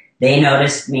 and they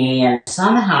noticed me, and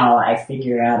somehow I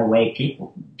figured out a way.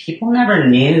 People never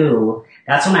knew.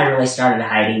 That's when I really started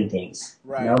hiding things.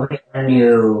 Right. Nobody ever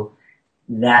knew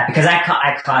that, because I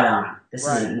caught on. This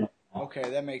right. isn't normal. Okay,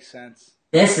 that makes sense.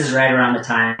 This is right around the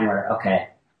time where, okay,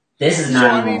 this is not. So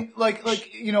I mean,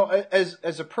 like you know,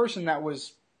 as a person that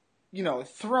was, you know,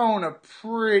 thrown a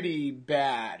pretty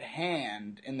bad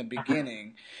hand in the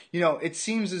beginning, you know, it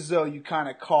seems as though you kind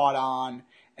of caught on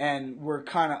and were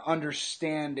kind of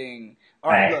understanding.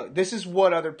 All right, look, this is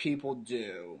what other people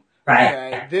do. Right.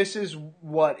 Okay, this is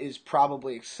what is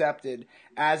probably accepted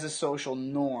as a social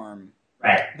norm.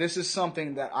 Right. This is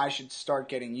something that I should start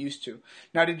getting used to.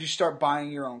 Now, did you start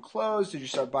buying your own clothes? Did you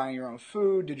start buying your own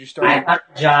food? Did you start? I got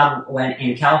a job when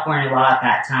in California law at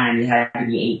that time. You had to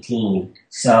be 18.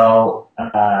 So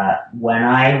when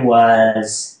I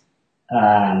was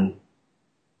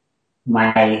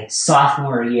my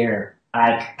sophomore year,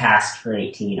 I passed for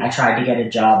 18. I tried to get a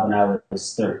job when I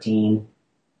was 13,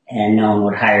 and no one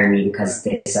would hire me because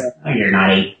they said, "Oh, you're not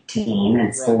 18.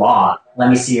 It's the law. Let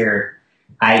me see your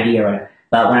ID or whatever."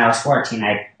 But when I was 14,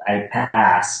 I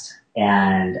passed,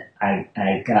 and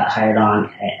I got hired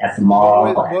on at the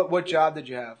mall. What job did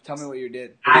you have? Tell me what you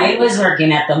did. I was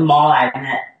working at the mall. I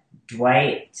met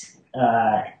Dwight,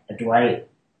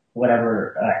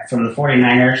 whatever, from the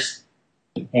 49ers,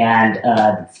 and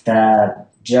the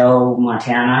Joe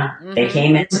Montana. Mm-hmm. They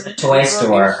came into the toy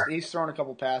store. He's thrown a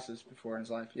couple passes before in his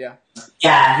life. Yeah.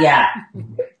 Yeah.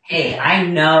 Hey, I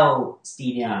know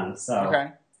Steve Young,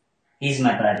 so he's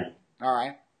my buddy. All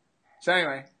right.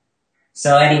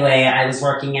 So anyway, I was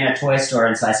working in a toy store,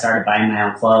 and so I started buying my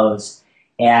own clothes,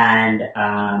 and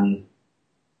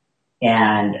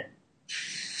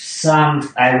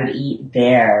some I would eat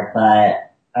there,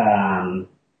 but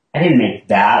I didn't make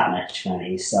that much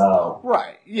money, so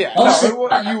right, yeah.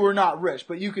 No, you were not rich,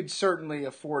 but you could certainly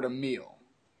afford a meal.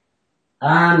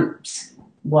 Well,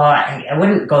 I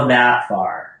wouldn't go that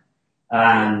far,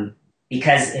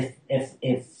 because if this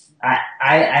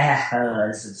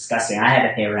is disgusting. I had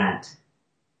to pay rent.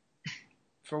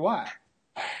 For what?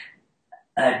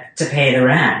 To pay the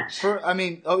rent. So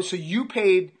you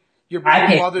paid your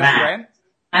mother's rent?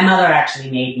 My mother actually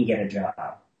made me get a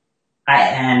job.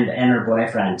 And her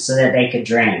boyfriend, so that they could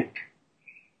drink.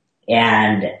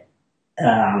 And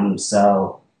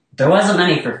so there wasn't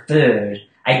money for food.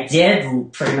 I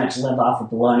did pretty much live off of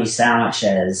bologna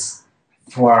sandwiches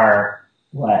for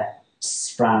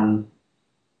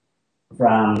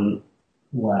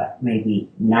maybe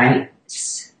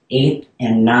 8th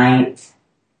and 9th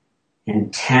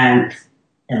and 10th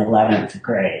and 11th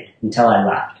grade until I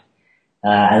left.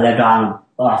 I lived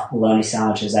off bologna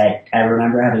sandwiches. I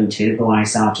remember having 2 bologna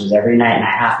sandwiches every night, and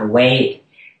I have to wait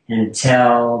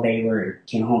until they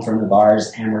came home from the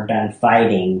bars and were done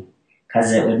fighting,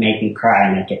 because it would make me cry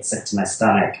and I'd get sick to my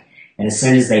stomach. And as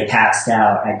soon as they passed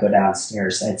out, I'd go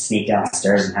downstairs. I'd sneak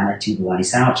downstairs and have my 2 bologna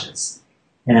sandwiches.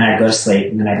 And then I'd go to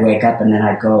sleep, and then I'd wake up, and then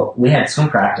I'd go. We had swim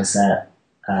practice at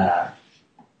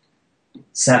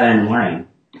 7 in the morning.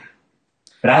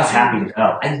 But I was happy to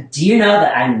go. Do you know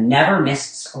that I never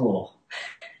missed school?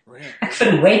 Really? I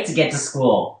couldn't wait to get to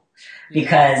school, and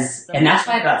that's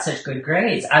why I got such good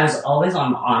grades. I was always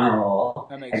on the honor roll.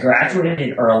 I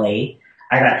graduated early.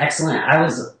 I got excellent. I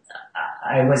was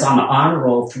on the honor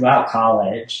roll throughout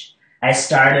college. I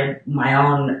started my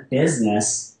own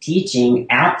business teaching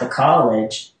at the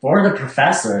college for the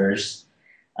professors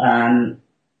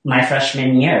my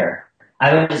freshman year.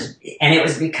 It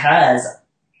was because,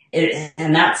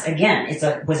 and that's, again,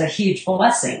 was a huge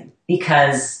blessing,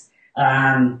 because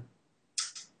I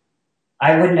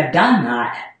wouldn't have done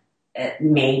that.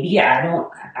 Maybe I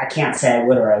can't say I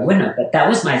would or I wouldn't have, but that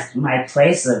was my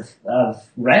place of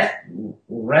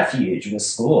refuge,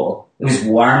 was school. It was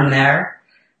warm there.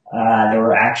 There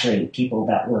were actually people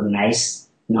that were nice,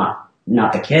 not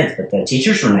the kids, but the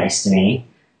teachers were nice to me.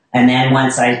 And then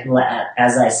as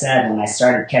I said, when I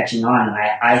started catching on, and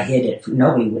I hid it,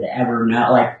 nobody would ever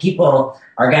know. Like, people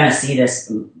are going to see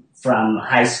this from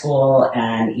high school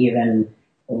and even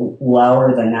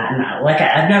lower than that. And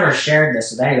I've never shared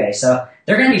this with anybody, so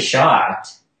they're going to be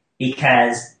shocked,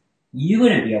 because you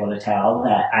wouldn't be able to tell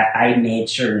that I made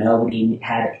sure nobody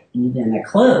had even a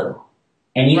clue.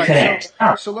 And you couldn't.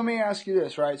 So let me ask you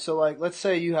this, right? So, let's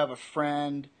say you have a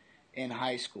friend in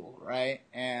high school, right?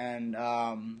 And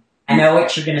I know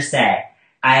what you're gonna say.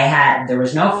 There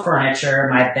was no furniture.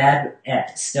 My bed,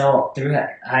 still through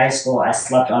high school, I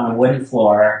slept on a wooden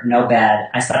floor, no bed.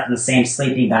 I slept in the same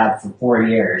sleeping bag for 4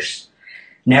 years,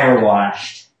 never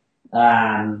washed,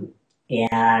 and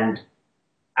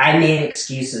I made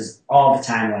excuses all the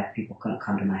time why people couldn't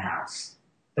come to my house.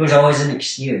 There was always an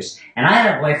excuse. And I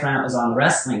had a boyfriend that was on the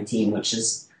wrestling team, which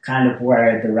is kind of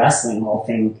where the wrestling whole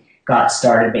thing got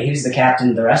started. But he was the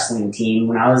captain of the wrestling team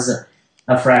when I was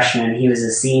a freshman. He was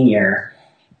a senior.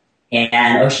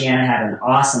 And Oceana had an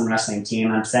awesome wrestling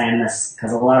team. I'm saying this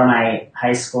because a lot of my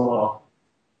high school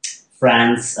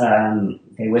friends,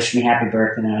 they wished me happy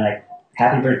birthday. And they're like,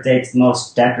 happy birthday to the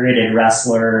most decorated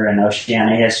wrestler in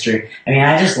Oceania history. I mean,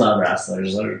 I just love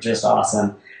wrestlers. They're just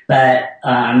awesome. But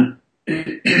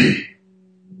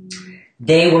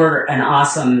they were an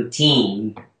awesome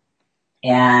team.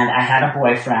 And I had a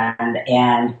boyfriend.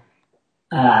 And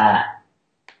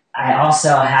I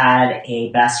also had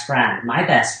a best friend. My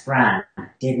best friend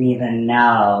didn't even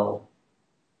know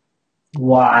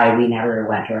why we never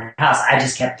went to her house. I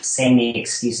just kept saying the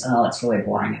excuse, oh, it's really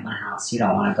boring at my house. You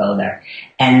don't want to go there.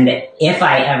 And if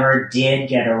I ever did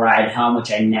get a ride home,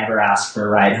 which I never asked for a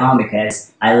ride home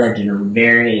because I lived in a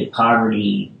very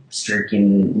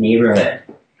poverty-stricken neighborhood.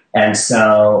 And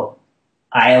so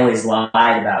I always lied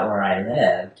about where I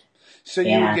lived. So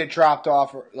you would get dropped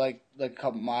off like a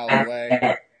couple miles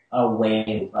away?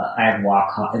 I'd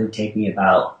walk home. It would take me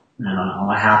about, I don't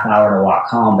know, a half hour to walk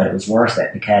home, but it was worth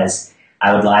it because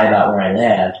I would lie about where I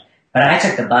lived. But I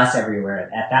took the bus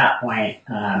everywhere. At that point,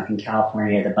 in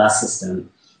California, the bus system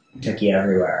took you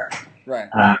everywhere. Right.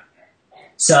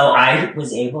 So I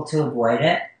was able to avoid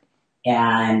it.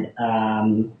 And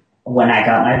when I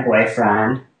got my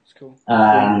boyfriend, that's cool.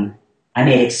 I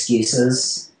made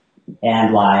excuses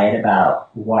and lied about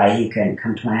why he couldn't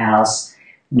come to my house.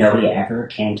 Nobody ever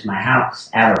came to my house,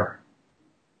 ever.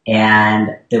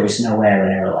 And there was no way I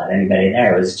would ever let anybody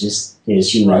there. It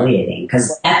was humiliating.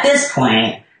 Because at this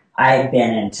point, I had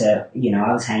been into,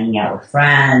 I was hanging out with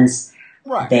friends.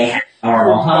 Right. They had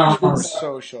normal homes.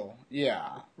 Social.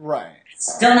 Yeah, right.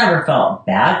 Still never felt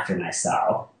bad for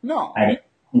myself. No. I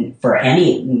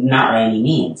didn't, not by any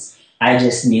means. I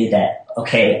just knew that,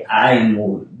 okay,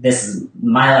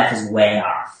 my life is way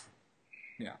off.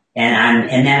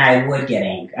 And then I would get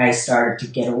angry. I started to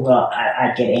get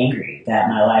I'd get angry that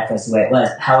my life was the way it was.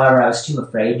 However, I was too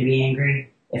afraid to be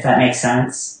angry, if that makes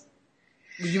sense.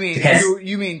 You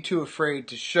mean too afraid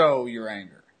to show your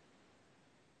anger?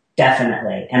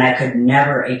 Definitely. And I could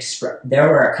never there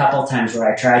were a couple times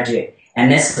where I tried to,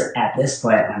 and at this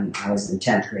point when I was in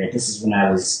 10th grade, this is when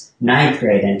I was 9th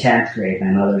grade and 10th grade,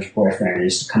 my mother's boyfriend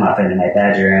used to come up into my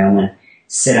bedroom and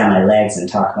sit on my legs and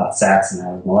talk about sex and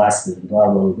I was molested and blah,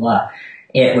 blah, blah.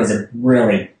 It was a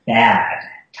really bad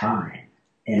time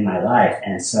in my life.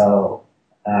 And so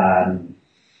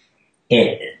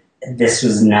this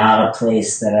was not a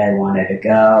place that I wanted to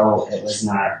go. It was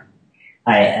not...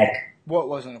 What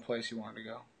wasn't a place you wanted to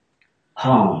go?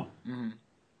 Home.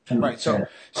 Mm-hmm. Right, so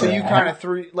you kind of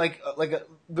threw...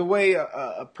 the way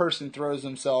a person throws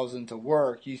themselves into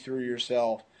work, you threw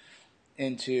yourself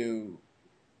into...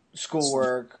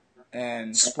 schoolwork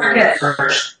and sports. At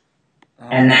first.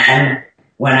 And then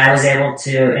when I was able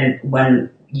to,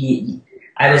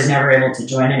 I was never able to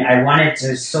join it. I wanted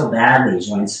to so badly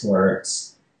join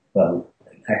sports, but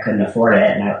I couldn't afford it.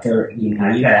 And you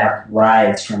gotta have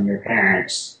rides from your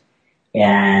parents.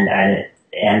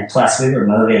 And plus we were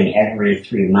moving every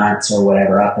 3 months or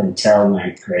whatever up until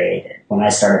 9th grade when I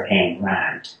started paying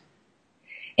rent.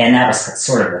 And that was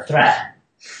sort of a threat.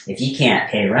 If you can't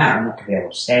pay rent, I'm not going to be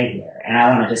able to stay here. And I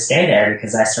wanted to stay there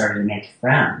because I started to make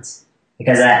friends.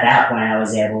 Because at that point, I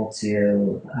was able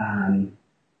to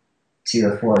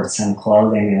afford some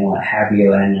clothing and what have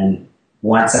you. And then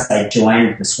once I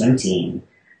joined the swim team,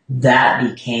 that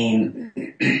became,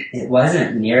 it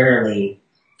wasn't nearly,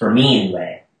 for me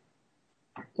anyway,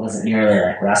 it wasn't nearly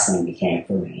like wrestling became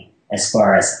for me, as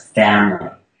far as family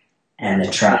and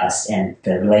the trust and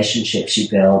the relationships you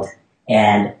build.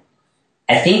 And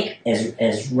I think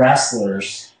as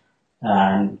wrestlers,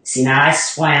 now I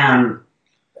swam,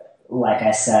 like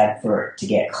I said, to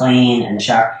get clean and the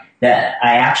shower. That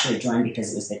I actually joined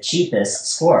because it was the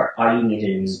cheapest sport. All you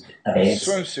needed was a bathing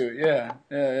swimsuit.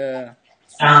 Yeah.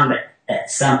 Found it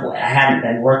at some point. I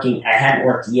hadn't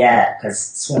worked yet because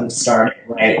swim started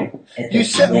right. You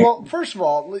said, well, first of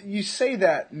all, you say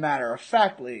that matter of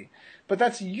factly, but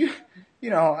that's you.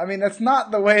 That's not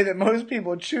the way that most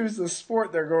people choose the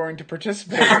sport they're going to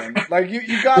participate in. Like,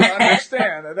 you gotta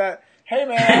understand that, hey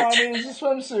man, it's a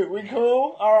swimsuit. We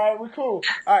cool? Alright, we cool.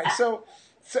 Alright, so,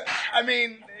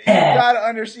 you gotta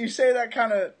understand, you say that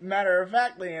kind of matter of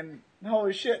factly, and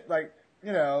holy shit,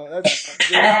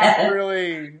 that's not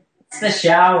really... It's the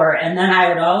shower, and then I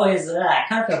would always, I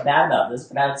kind of feel bad about this,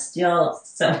 but I would steal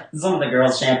some of the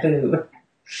girls' shampoo.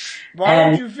 Why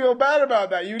would you feel bad about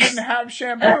that? You didn't have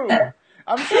shampoo.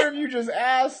 I'm sure if you just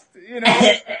asked, you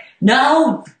know.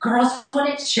 No, girls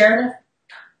wouldn't share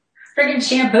the friggin'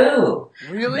 shampoo.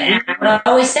 Really? And I would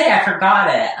always say I forgot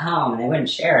it at home, and they wouldn't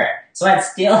share it. So I'd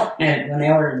steal it when they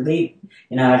were leave.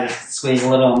 You know, I just squeeze a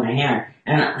little in my hand.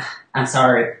 And I'm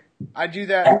sorry. I do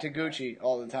that to Gucci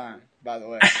all the time, by the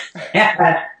way.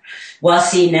 Well,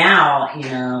 see, now, you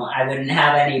know, I wouldn't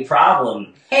have any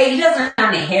problem. Hey, he doesn't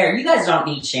have any hair. You guys don't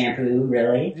need shampoo,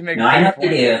 really. No, I know you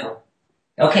do.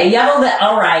 Okay, yellow.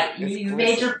 All right, you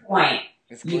made your point.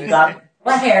 You got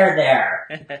the hair there.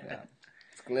 Yeah.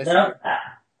 It's glistening.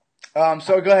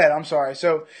 So go ahead. I'm sorry.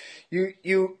 So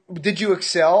you did you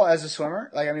excel as a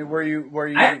swimmer? Like, I mean, were you?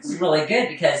 I was really good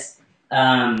because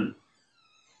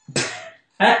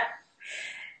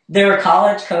there were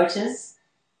college coaches.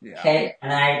 Yeah. Okay,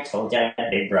 and I told you I had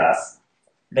big breasts.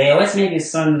 They always made me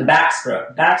swim the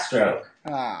backstroke.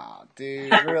 Oh,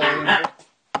 dude, really?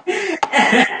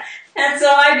 And so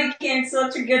I became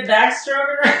such a good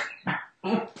backstroker.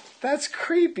 That's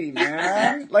creepy,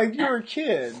 man. Like, you were a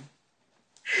kid.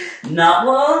 No,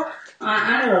 well,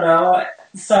 I don't know.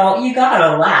 So you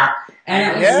gotta laugh.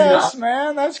 And it was, yes,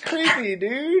 man, that's creepy,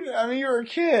 dude. I mean, you were a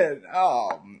kid.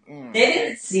 Oh. They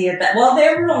didn't see it that well.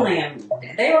 They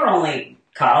were only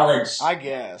college. I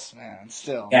guess, man.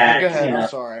 Still. Yeah, go ahead. you know. I'm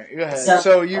sorry. Go ahead.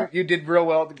 So you did real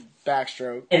well at the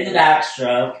backstroke. In the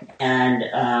backstroke,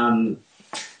 and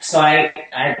so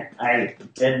I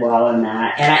did well in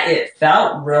that, and it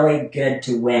felt really good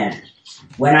to win.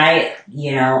 When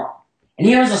and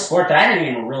here's a sport that I didn't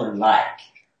even really like.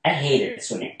 I hated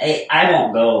swimming. I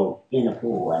won't go in the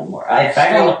pool anymore. If I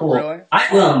go in the pool, really? I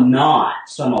will not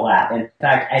swim a lap. In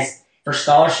fact, for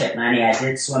scholarship money, I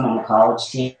did swim on the college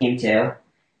team too.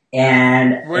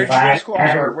 And where did you go to school?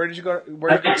 Where did you go?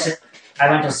 I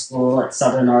went to school at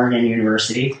Southern Oregon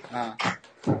University,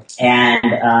 and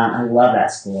I love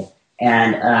that school.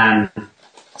 And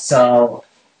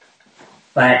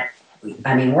but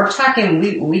I mean, we're talking.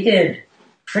 We did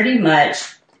pretty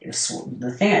much.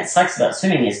 The thing that sucks about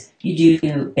swimming is you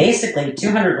do basically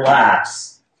 200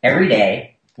 laps every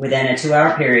day within a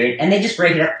 2-hour period, and they just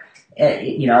break it up.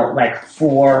 Like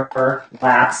 4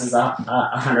 laps is a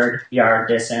 100-yard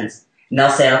distance, and they'll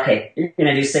say, okay, you're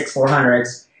going to do 6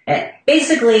 400s. And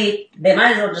basically, they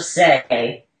might as well just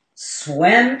say,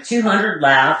 swim 200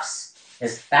 laps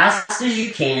as fast as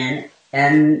you can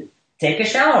and take a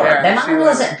shower. Yeah, they might as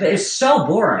well say, but it's so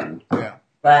boring. Yeah.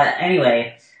 But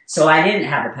anyway. So I didn't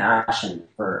have a passion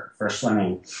for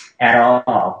swimming at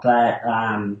all. But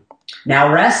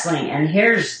now wrestling, and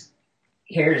here's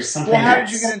something. Well, how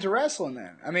did you get into wrestling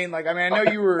then? I know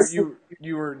you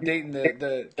were dating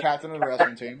the captain of the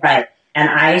wrestling team, right? And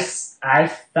I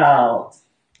felt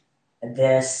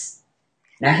this.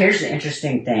 Now here's the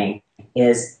interesting thing: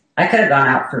 is I could have gone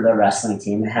out for the wrestling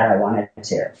team had I wanted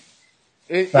to.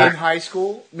 In high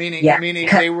school, meaning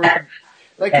they were.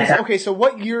 Like, okay, so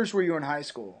what years were you in high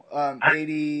school?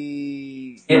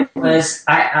 80. It was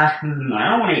I don't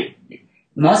want to.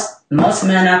 Most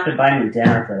men have to buy me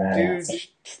dinner for that. Dude,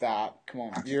 stop! Come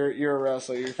on, you're a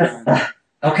wrestler. You're fine.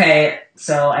 Okay,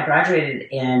 so I graduated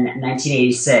in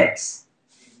 1986,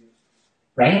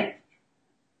 right?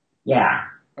 Yeah.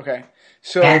 Okay,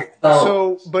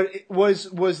 so but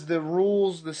was the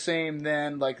rules the same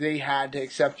then? Like they had to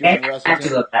accept you in the wrestling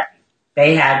team?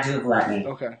 They had to have let me.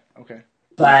 Okay.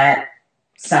 But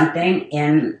something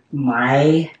in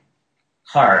my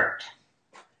heart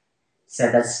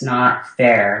said that's not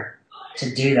fair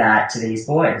to do that to these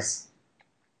boys.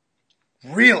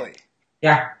 Really?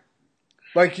 Yeah.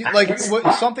 Like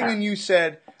something in you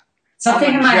said.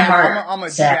 Something in my heart. I'm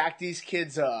gonna jack these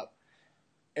kids up.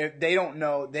 If they don't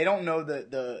know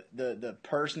the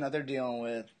person that they're dealing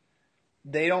with.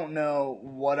 They don't know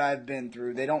what I've been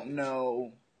through. They don't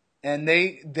know. And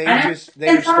they just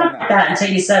don't know that until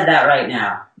you said that right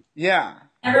now. Yeah,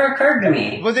 never occurred to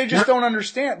me. But they just don't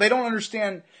understand. They don't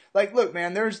understand. Like, look,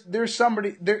 man, there's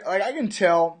somebody there. Like, I can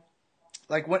tell.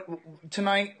 Like,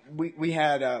 tonight we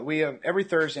have every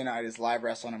Thursday night is live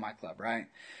wrestling in my club, right?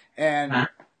 And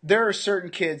there are certain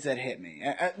kids that hit me.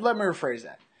 Let me rephrase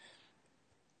that.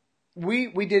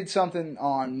 We did something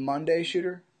on Monday,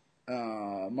 Shooter.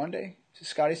 Monday,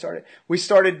 Scotty started. We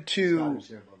started to.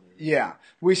 Yeah,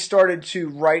 we started to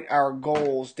write our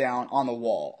goals down on the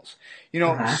walls.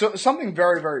 So something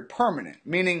very, very permanent,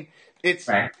 meaning it's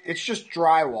just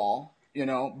drywall,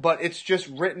 but it's just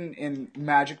written in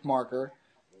magic marker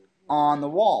on the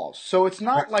walls. So it's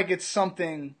not like it's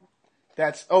something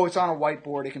that's it's on a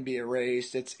whiteboard, it can be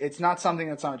erased. It's not something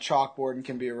that's on a chalkboard and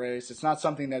can be erased. It's not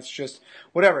something that's just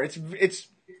whatever. It's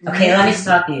Okay, let me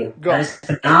stop you. Go. That is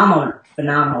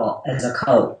phenomenal as a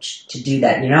coach to do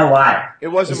that. You know why? It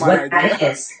wasn't my idea. That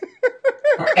is.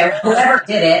 Okay, whoever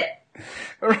did it,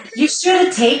 you should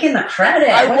have taken the credit.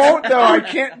 I won't though. I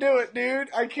can't do it, dude.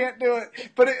 I can't do it.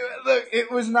 But look,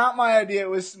 it was not my idea. It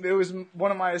was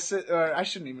one of my I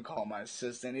shouldn't even call him my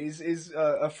assistant. He's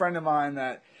a friend of mine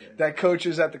that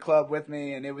coaches at the club with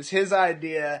me, and it was his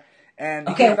idea. And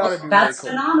okay, he thought it'd be that's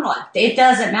really cool. Phenomenal. It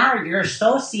doesn't matter. You're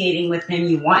associating with him.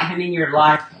 You want him in your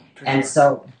life, and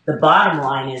so the bottom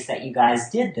line is that you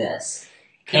guys did this,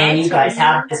 and you guys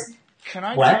have this. Can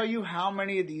I tell you how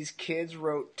many of these kids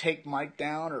wrote "Take Mike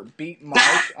Down" or "Beat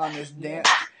Mike" on this dance?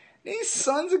 These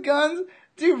sons of guns,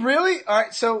 dude. Really? All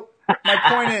right. So my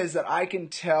point is that I can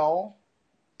tell,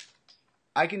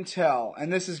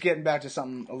 and this is getting back to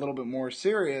something a little bit more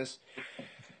serious.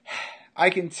 I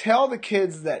can tell the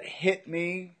kids that hit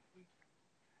me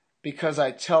because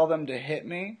I tell them to hit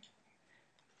me,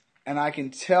 and I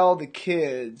can tell the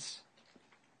kids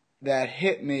that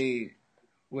hit me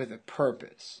with a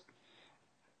purpose.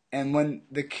 And when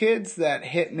the kids that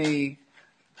hit me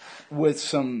with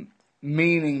some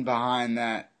meaning behind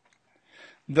that,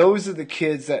 those are the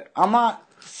kids that I'm not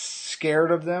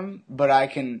scared of them, but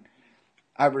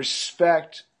I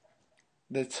respect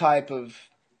the type of,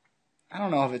 I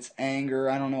don't know if it's anger,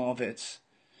 I don't know,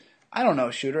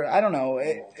 shooter, I don't know.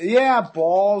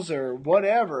 Balls or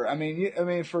whatever. I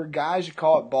mean, for guys you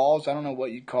call it balls. I don't know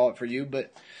what you'd call it for you,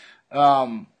 but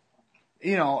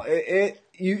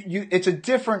it's a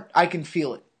different. I can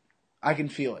feel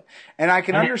it, and I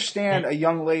can understand a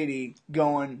young lady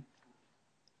going,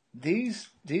 these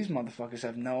motherfuckers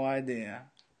have no idea.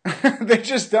 They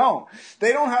just don't.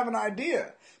 They don't have an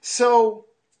idea. So,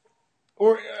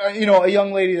 or a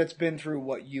young lady that's been through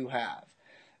what you have.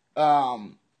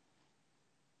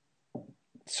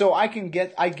 So I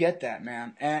get that,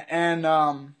 man, and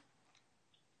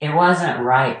it wasn't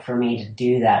right for me to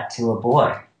do that to a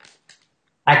boy.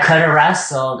 I could have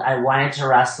wrestled. I wanted to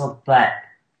wrestle, but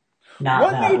not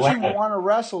what that way. What made you want to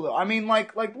wrestle, though? I mean,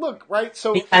 like, look, right?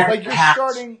 So, because like, you're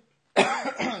starting.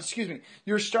 Excuse me.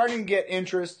 You're starting to get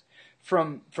interest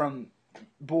from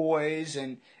boys,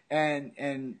 and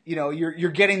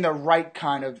you're getting the right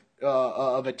kind of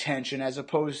attention as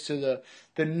opposed to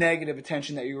the negative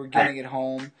attention that you were getting at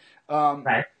home.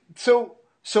 Right. So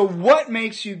what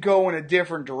makes you go in a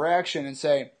different direction and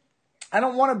say, I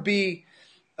don't want to be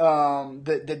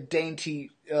the dainty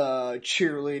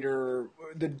cheerleader,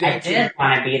 the dainty. I did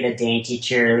want to be the dainty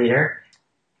cheerleader,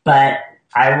 but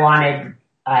I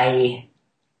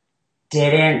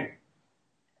didn't.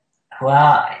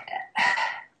 Well,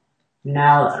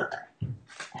 now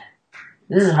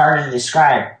this is hard to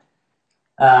describe.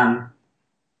 I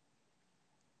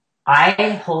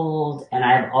hold, and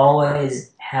I've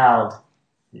always held,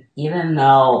 even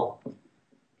though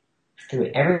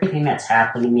through everything that's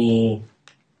happened to me,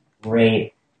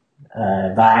 rape,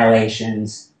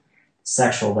 violations,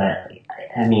 sexual,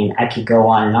 I mean, I could go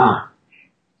on and on.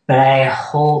 But I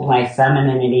hold my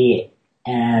femininity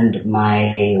and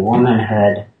my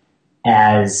womanhood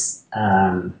as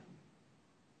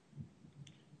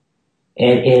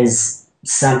it is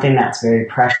something that's very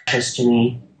precious to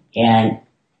me, and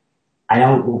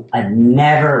I've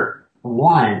never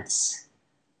once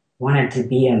wanted to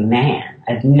be a man.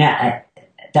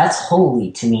 That's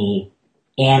holy to me,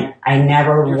 and I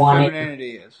never wanted. Your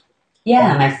femininity is.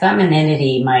 Yeah, my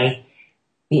femininity, I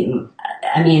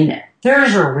mean,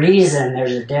 there's a reason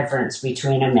there's a difference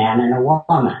between a man and a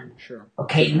woman. Sure.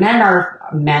 Okay, men are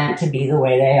meant to be the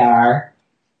way they are,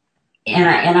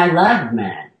 and I love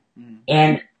men,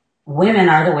 and women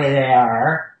are the way they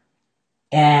are,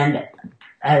 and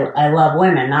I love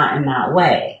women, not in that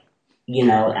way.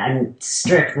 I'm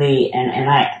strictly, and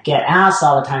I get asked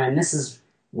all the time, and this is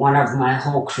one of my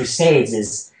whole crusades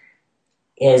is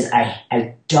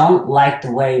I don't like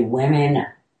the way women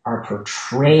are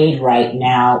portrayed right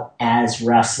now as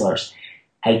wrestlers.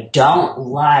 I don't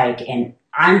like, and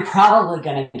I'm probably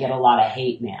going to get a lot of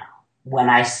hate mail when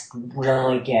I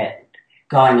really get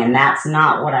going, and that's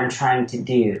not what I'm trying to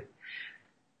do.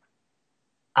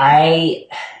 I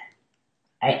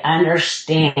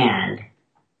understand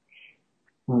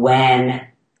when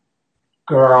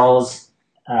girls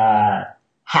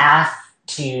have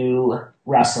to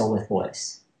wrestle with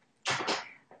boys.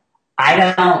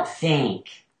 I don't think,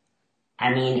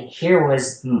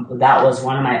 that was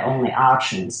one of my only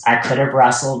options. I could have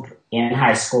wrestled in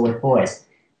high school with boys.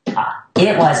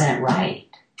 It wasn't right.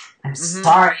 I'm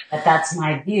sorry, but that's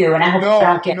my view, and I hope I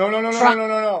don't get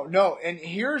No. And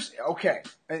here's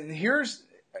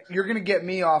you're going to get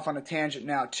me off on a tangent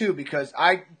now too, because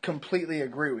I completely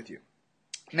agree with you.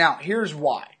 Now, here's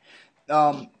why.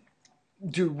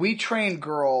 Dude, we train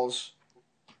girls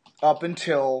up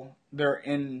until they're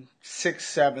in 6th,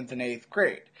 7th, and 8th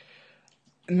grade.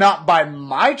 Not by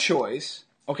my choice.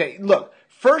 Okay, look,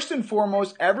 first and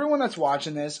foremost, everyone that's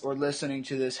watching this or listening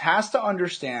to this has to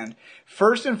understand,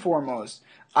 first and foremost,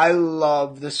 I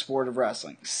love the sport of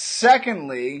wrestling.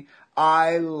 Secondly,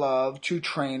 I love to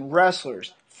train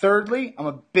wrestlers. Thirdly, I'm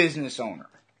a business owner.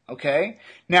 Okay?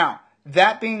 Now,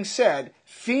 that being said,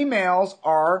 females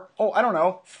are,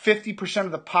 50%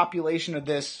 of the population of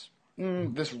this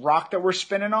rock that we're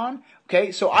spinning on.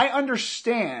 Okay? So I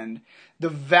understand the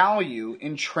value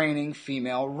in training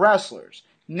female wrestlers.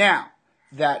 Now,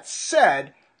 that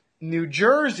said, New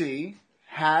Jersey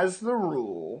has the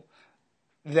rule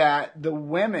that the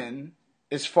women,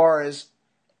 as far as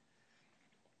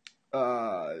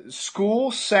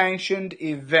school-sanctioned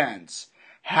events,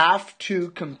 have to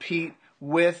compete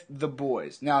with the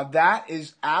boys. Now, that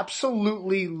is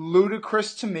absolutely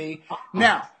ludicrous to me.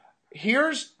 Now,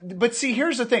 here's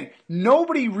the thing.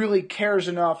 Nobody really cares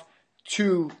enough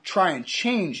to try and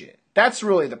change it. That's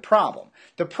really the problem.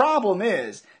 The problem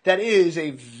is that it is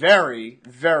a very,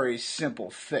 very simple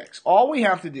fix. All we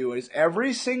have to do is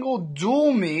every single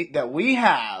dual meet that we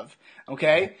have,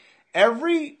 okay,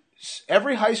 every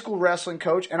high school wrestling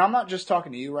coach, and I'm not just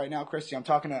talking to you right now, Kristy, I'm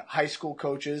talking to high school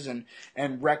coaches and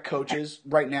rec coaches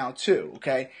right now too,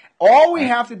 okay? All we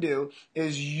have to do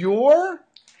is your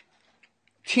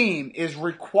team is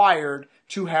required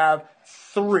to have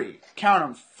 3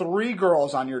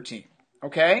 girls on your team,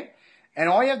 okay? And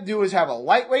all you have to do is have a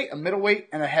lightweight, a middleweight,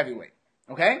 and a heavyweight,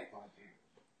 okay?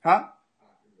 Huh?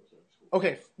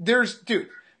 Okay, dude,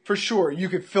 for sure, you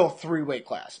could fill 3 weight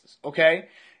classes, okay?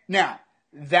 Now,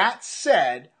 that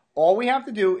said, all we have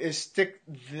to do is stick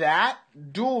that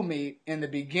dual meet in the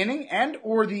beginning and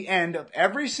or the end of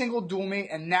every single dual meet,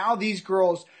 and now these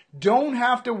girls don't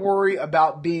have to worry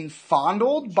about being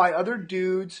fondled by other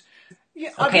dudes. Yeah,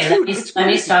 okay, let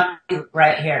me stop you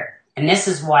right here. And this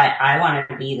is why I want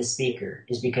to be the speaker,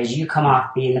 is because you come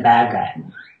off being the bad guy.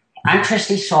 I'm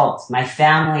Kristy Schultz. My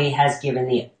family has given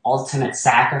the ultimate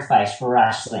sacrifice for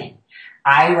wrestling.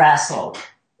 I wrestled,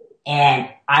 and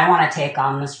I want to take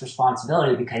on this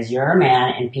responsibility because you're a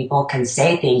man, and people can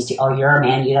say things to you, oh, you're a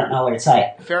man, you don't know what it's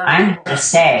like. I'm here to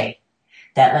say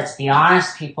that, let's be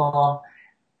honest, people,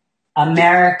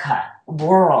 America,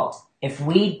 world, if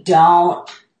we don't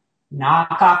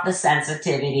knock off the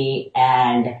sensitivity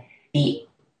and be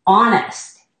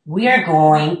honest, we are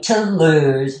going to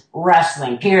lose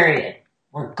wrestling, period.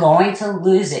 We're going to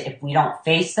lose it if we don't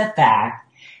face the fact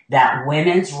that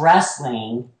women's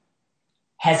wrestling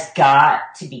has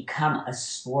got to become a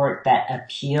sport that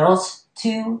appeals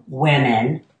to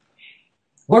women.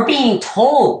 We're being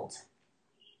told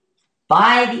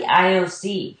by the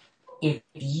IOC, if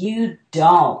you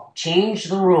don't change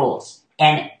the rules,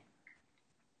 and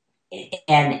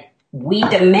we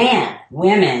demand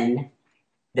women,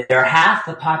 that they're half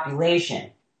the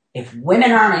population. If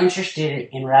women aren't interested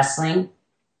in wrestling,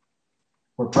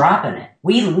 we're dropping it.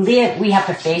 We have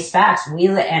to face facts. And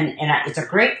it's a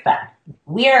great fact.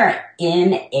 We are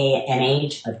in an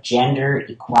age of gender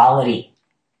equality.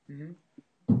 Mm-hmm.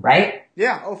 Right?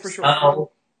 Yeah, for sure.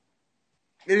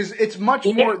 It's much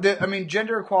more,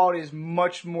 gender equality is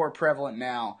much more prevalent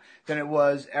now than it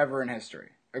was ever in history.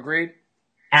 Agreed?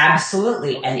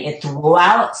 Absolutely. And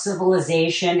throughout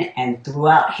civilization and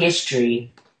throughout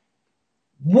history,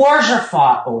 wars are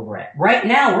fought over it. Right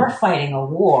now, we're fighting a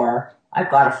war. I've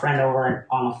got a friend over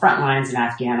on the front lines in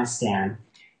Afghanistan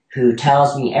who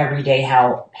tells me every day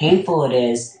how painful it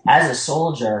is as a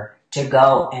soldier to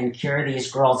go and cure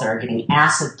these girls that are getting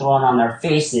acid thrown on their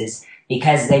faces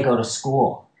because they go to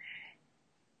school.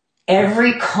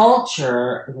 Every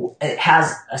culture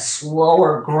has a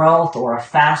slower growth or a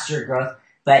faster growth,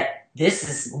 but this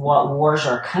is what wars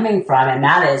are coming from, and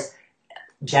that is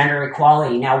gender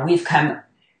equality. Now, we've come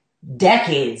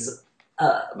decades.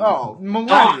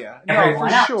 Millennia. No, for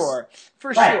sure.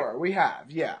 For sure, we have,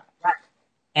 yeah. Right.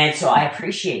 And so I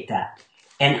appreciate that.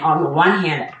 And on the one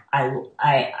hand,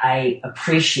 I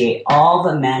appreciate all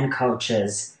the men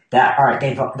coaches that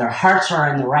their hearts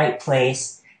are in the right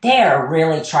place. They are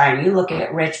really trying. You look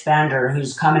at Rich Bender,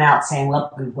 who's coming out saying,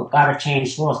 look, we've got to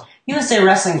change the rules. USA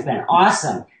Wrestling's been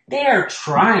awesome. They are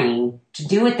trying to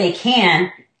do what they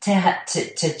can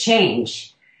to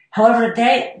change. However,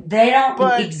 they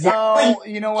don't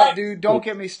exactly. You know what, dude? Don't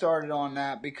get me started on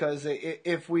that, because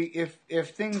if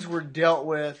things were dealt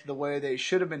with the way they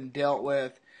should have been dealt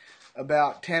with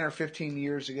about 10 or 15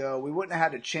 years ago, we wouldn't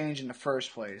have had to change in the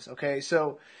first place. Okay,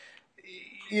 so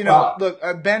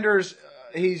look, Bender's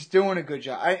he's doing a good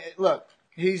job.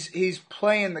 he's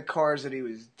playing the cards that he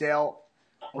was dealt.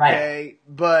 Right. Okay,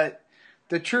 but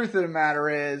the truth of the matter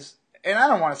is, and I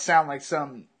don't want to sound like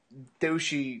some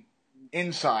douchey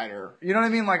insider. You know what I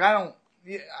mean? Like I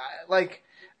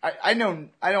know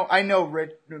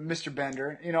Rich, Mr.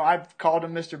 Bender. You know, I've called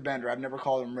him Mr. Bender. I've never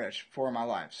called him Rich before in my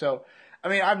life. So, I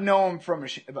mean, I've known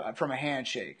him from a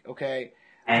handshake. Okay,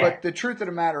 but the truth of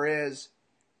the matter is,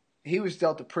 he was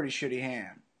dealt a pretty shitty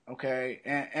hand. Okay,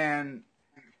 and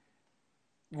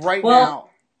right now.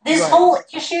 This whole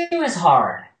issue is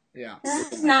hard. Yeah.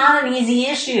 This is not an easy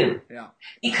issue. Yeah.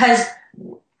 Because,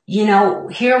 you know,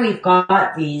 here we've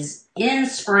got these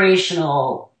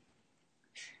inspirational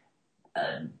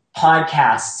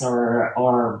podcasts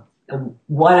or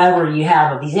whatever you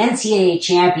have of these NCAA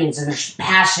champions, and there's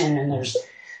passion, and there's,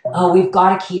 we've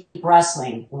got to keep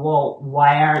wrestling. Well,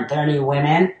 why aren't there any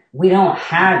women? We don't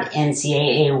have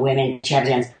NCAA women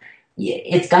champions.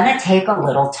 It's going to take a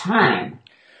little time.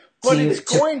 But it's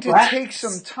going to take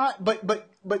some time. But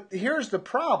here's the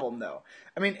problem, though.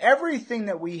 I mean, everything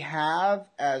that we have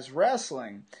as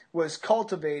wrestling was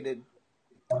cultivated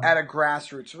at a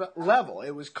grassroots level.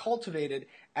 It was cultivated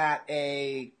at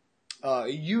a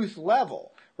youth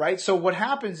level, right? So what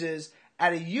happens is,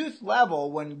 at a youth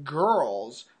level, when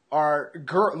little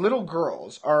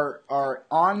girls are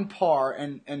on par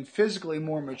and physically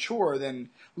more mature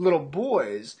than little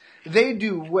boys, they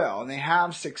do well and they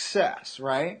have success,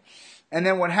 right? And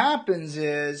then what happens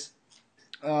is,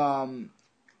 you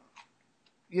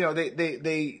know,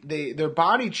 their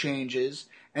body changes,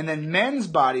 and then men's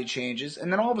body changes, and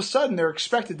then all of a sudden they're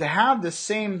expected to have the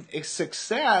same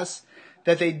success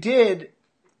that they did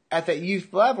at that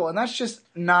youth level, and that's just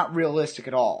not realistic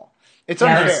at all. It's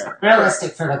unfair. It's not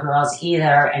realistic for the girls either,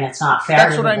 and it's not fair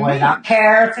to the boys. Not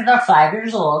fair to the 5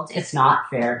 years old. It's not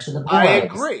fair to the boys.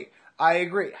 I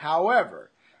agree. However,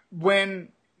 when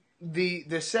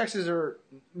the sexes are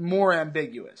more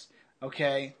ambiguous,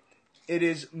 okay, it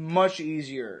is much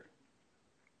easier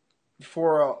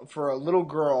for a little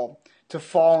girl to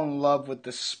fall in love with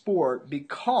the sport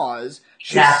because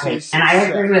she sees success. And I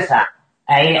agree with that.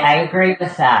 I agree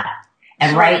with that.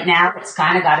 And right now, it's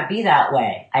kind of got to be that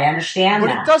way. I understand that.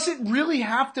 But it doesn't really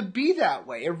have to be that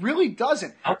way. It really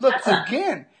doesn't. Look,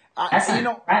 again,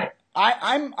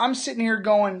 I'm sitting here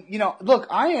going, you know, look,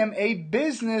 I am a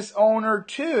business owner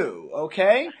too,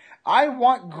 okay? I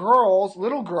want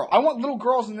little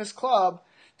girls in this club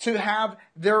to have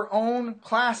their own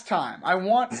class time. I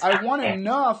want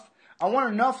enough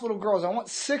little girls. I want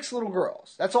 6 little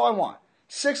girls. That's all I want.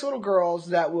 6 little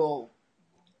girls that will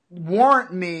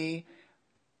warrant me,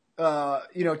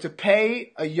 you know, to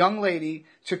pay a young lady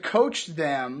to coach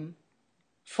them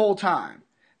full time.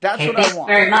 That's what I want. Thank you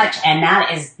very much. And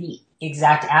that is the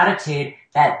exact attitude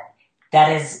that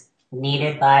is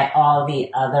needed by all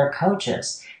the other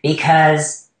coaches,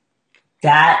 because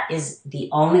that is the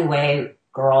only way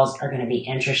girls are going to be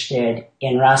interested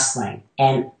in wrestling.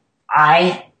 And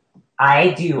I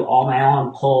do all my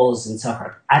own polls and so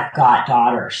forth. I've got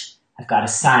daughters. I've got a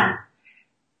son.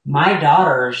 My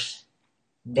daughters,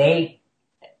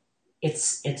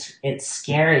 it's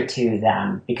scary to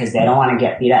them because they don't want to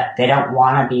get beat up. They don't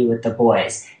want to be with the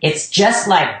boys. It's just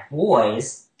like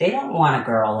boys. They don't want a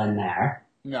girl in there.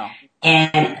 No.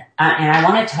 And I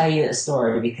want to tell you a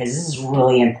story because this is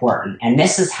really important. And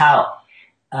this is how,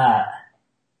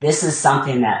 this is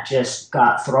something that just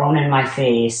got thrown in my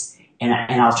face, and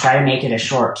I'll try to make it a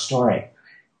short story.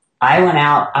 I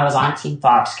was on Team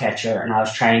Foxcatcher, and I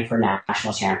was training for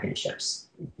national championships,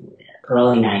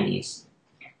 early 90s.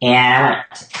 And I went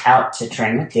out to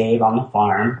train with Dave on the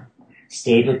farm,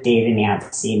 stayed with Dave and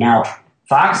Nancy. Now,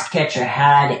 Foxcatcher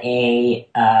had a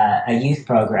youth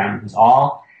program.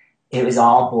 It was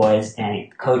all boys,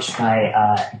 and coached by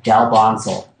Del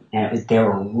Bonsall. And they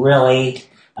were really...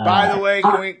 By the way,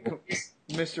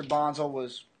 Mr. Bonsall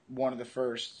was one of the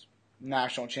first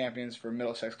national champions for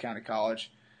Middlesex County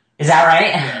College. Is that right?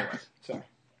 Yeah, so.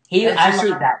 I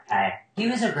love that guy. He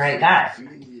was a great guy.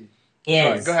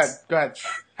 Right, go ahead.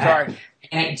 Sorry.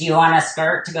 Do you want a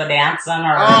skirt to go dancing?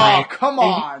 Come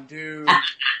on, dude.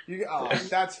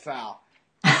 That's foul.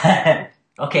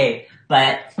 Okay,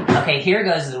 here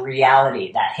goes the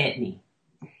reality that hit me.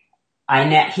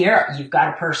 Here you've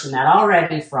got a person that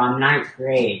already from 9th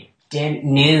grade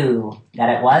knew that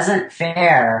it wasn't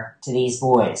fair to these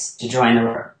boys to join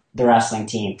the wrestling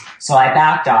team. So I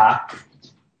backed off,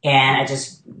 and I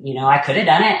just, I could have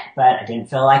done it, but I didn't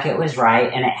feel like it was right,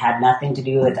 and it had nothing to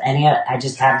do with I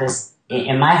just have this,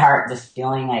 in my heart, this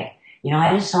feeling like,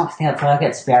 I just don't feel like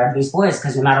it's fair to these boys,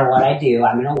 because no matter what I do,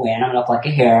 I'm going to win, I'm going to look like a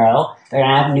hero, they're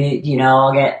going to have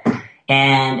I'll get,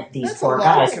 and these That's poor a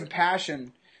lot guys. of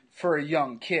compassion for a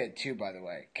young kid too. By the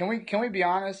way, can we be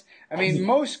honest? I mean,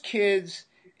 most kids,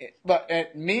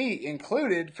 but me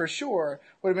included, for sure,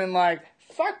 would have been like,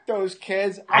 "Fuck those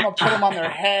kids! I'm gonna put them on their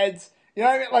heads." You know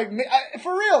what I mean? Like me,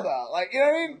 for real though. Like, you know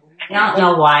what I mean? I don't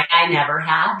know why I never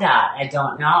had that. I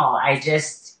don't know.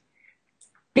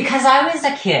 Because I was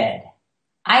a kid.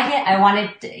 I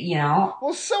wanted to, you know.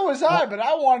 Well, so was I, but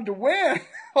I wanted to win.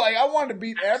 Like, I wanted to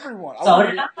beat everyone. So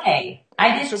did I.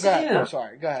 I did too. Go ahead. I'm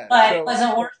sorry. Go ahead. But it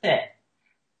wasn't worth it.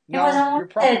 It wasn't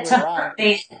worth it to hurt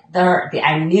me.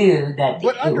 I knew that.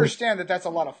 But understand that that's a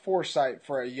lot of foresight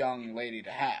for a young lady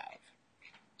to have.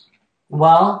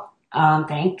 Well,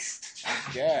 thanks.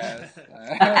 I guess.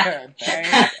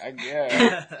 Thanks, I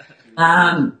guess.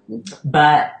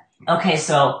 But okay,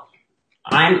 so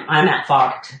I'm at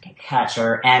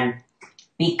Foxcatcher, and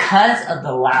because of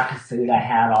the lack of food I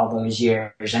had all those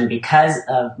years, and because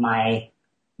of my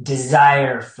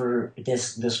desire for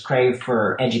this crave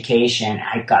for education,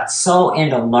 I got so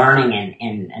into learning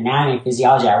and anatomy and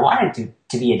physiology. I wanted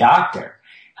to be a doctor.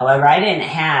 However, I didn't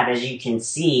have, as you can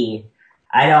see,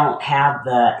 I don't have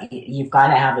you've got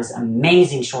to have this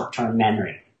amazing short-term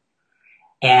memory.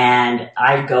 And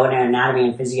I go to anatomy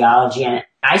and physiology, and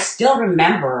I still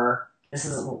remember,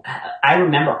 I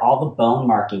remember all the bone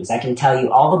markings. I can tell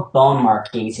you all the bone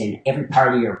markings in every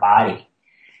part of your body.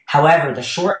 However, the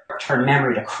short-term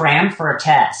memory to cram for a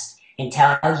test and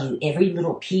tell you every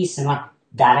little piece and like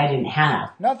that I didn't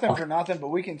have. Nothing for nothing, but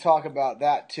we can talk about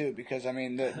that too, because I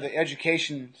mean the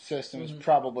education system is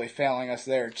probably failing us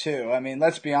there too. I mean,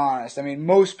 let's be honest. I mean,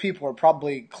 most people are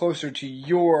probably closer to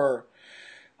your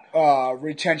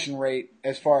retention rate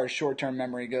as far as short-term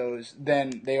memory goes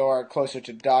than they are closer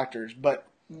to doctors, but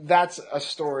that's a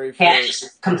story for... I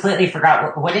just completely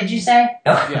forgot. What did you say?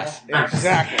 Oh. Yes,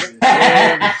 exactly.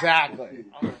 Exactly.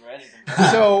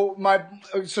 So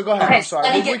go ahead. Okay, I'm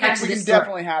sorry. We can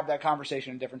definitely have that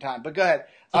conversation at a different time, but go ahead.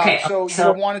 Okay, so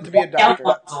you wanted to be a doctor.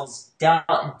 Down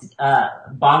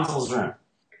Bonzel's room.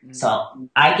 So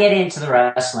I get into the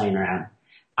wrestling room.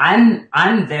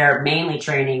 I'm there mainly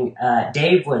training.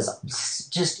 Dave was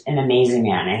just an amazing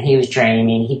man, and he was training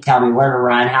me, and he'd tell me where to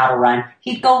run, how to run.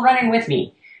 He'd go running with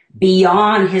me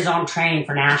beyond his own training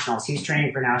for nationals. He was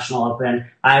training for National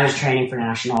Open. I was training for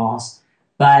nationals.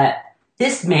 But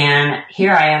this man,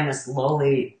 here I am, this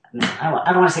lowly, I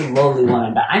don't want to say lowly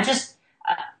woman, but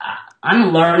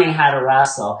I'm learning how to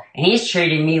wrestle, and he's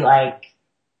treating me like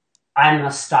I'm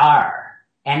a star.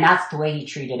 And that's the way he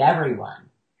treated everyone.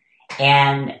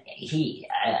 And I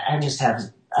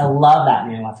love that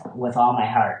man with all my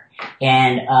heart.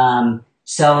 And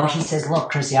so he says,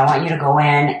 look, Kristy, I want you to go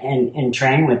in and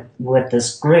train with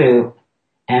this group.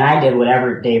 And I did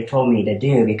whatever Dave told me to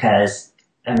do because,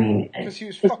 I mean... Because he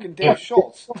was fucking Dave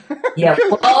Schultz. Yeah,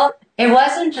 well, it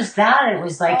wasn't just that. It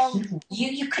was like,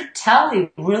 you could tell he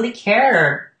really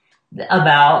cared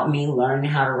about me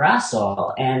learning how to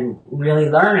wrestle and really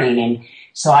learning. And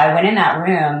so I went in that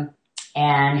room,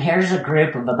 and here's a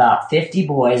group of about 50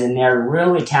 boys, and they're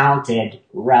really talented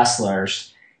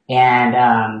wrestlers.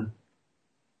 And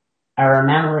I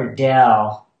remember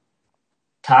Dale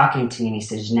talking to me, and he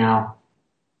says, now,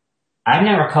 I've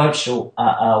never coached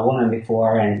a woman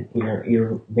before, and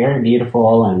you're very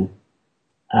beautiful, and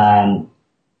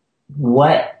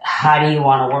how do you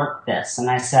want to work this? And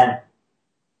I said,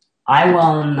 I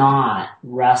will not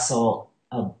wrestle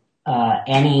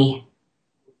any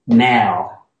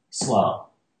male slow.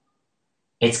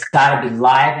 It's got to be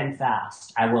live and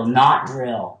fast. I will not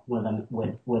drill with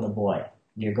a boy.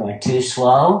 You're going too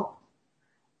slow.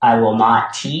 I will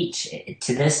not teach.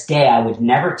 To this day, I would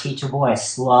never teach a boy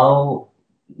slow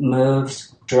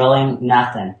moves, drilling,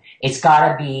 nothing. It's got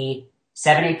to be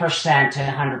 70% to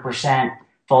 100%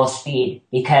 full speed,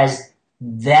 because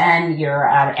then you're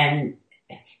out. And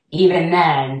even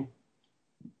then,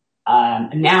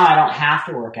 now I don't have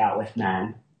to work out with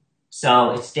men,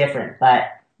 so it's different. But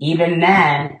even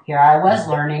then, here I was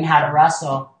learning how to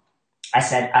wrestle. I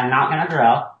said, I'm not going to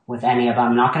drill with any of them.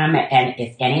 I'm not going to, and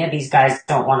if any of these guys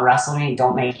don't want to wrestle me,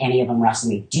 don't make any of them wrestle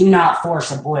me. Do not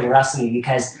force a boy to wrestle me,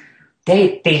 because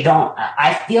they don't.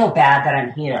 I feel bad that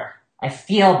I'm here. I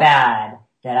feel bad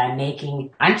that I'm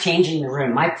changing the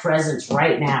room. My presence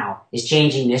right now is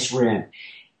changing this room.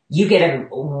 You get a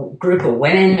group of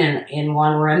women in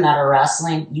one room that are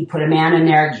wrestling, you put a man in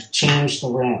there, you change the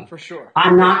room. For sure.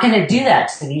 I'm not going to do that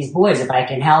to these boys if I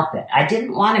can help it. I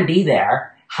didn't want to be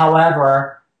there.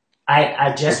 However,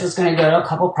 I just was going to go to a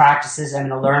couple practices. I'm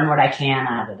going to learn what I can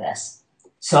out of this.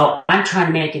 So I'm trying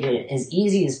to make it as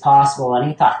easy as possible. And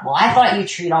he thought, well, I thought you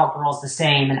treat all girls the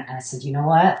same. And I said, you know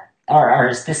what? Or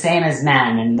it's the same as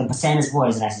men and the same as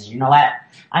boys. And I said, you know what?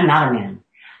 I'm not a man.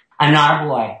 I'm not a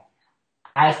boy.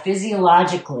 I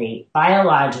physiologically,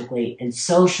 biologically, and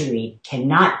socially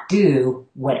cannot do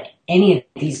what any of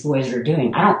these boys are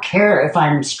doing. I don't care if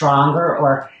I'm stronger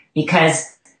or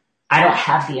because I don't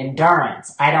have the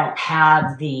endurance. I don't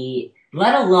have the,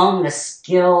 let alone the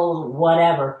skill,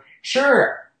 whatever.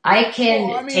 Sure, I can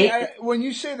Well, I mean, take when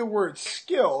you say the word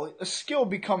skill, a skill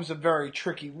becomes a very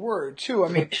tricky word too. I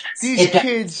mean,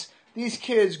 it. these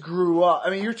kids grew up. I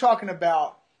mean, you're talking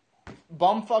about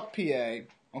bumfuck PA,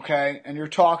 okay, and you're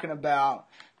talking about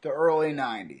the early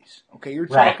 '90s, okay. You're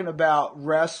Right, talking about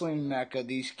wrestling mecca.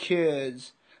 These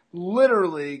kids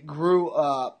literally grew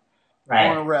up on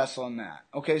a right, wrestling mat.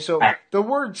 Okay, so right, the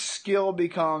word skill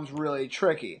becomes really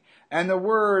tricky, and the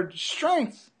word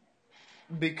strength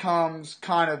becomes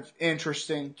kind of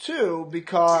interesting too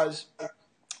because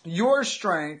your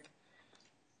strength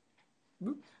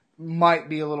might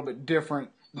be a little bit different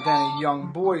than a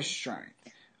young boy's strength.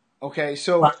 Okay,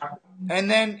 so well, and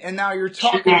now you're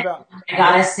talking I about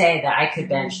gotta say that I could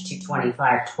bench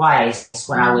 225 twice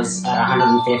when I was at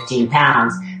 115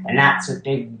 pounds, and that's with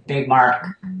Big Mark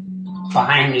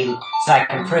behind me, so I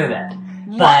can prove it.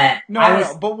 right. But No, I no,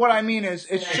 was no. But what I mean is,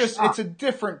 it's strong. a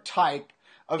different type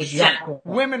of strength. Exactly,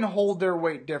 Women hold their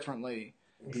weight differently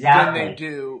than they exactly,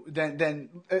 do than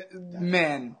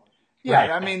men. Yeah, right.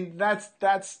 I mean that's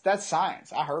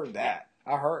science. I heard that.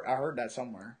 I heard that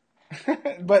somewhere.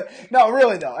 But no,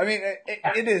 really though. I mean,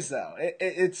 it is though.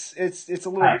 It's a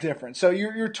little Right, different. So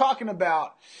you're talking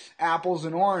about apples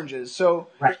and oranges. So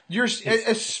right, you're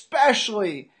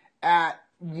especially at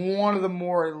one of the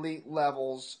more elite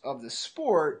levels of the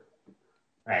sport.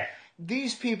 right.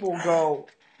 These people go.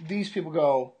 These people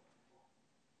go.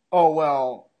 Oh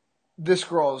well, this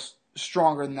girl's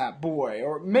stronger than that boy,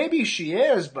 or maybe she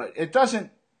is, but it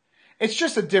doesn't. It's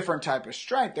just a different type of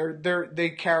strength. They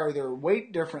carry their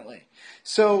weight differently.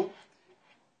 So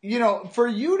for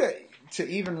you to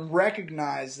even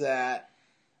recognize that,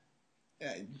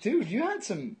 dude, you had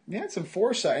some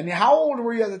foresight. And how old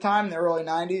were you at the time in the early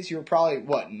 '90s? You were probably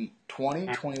what,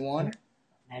 20, 21?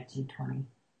 19, 20.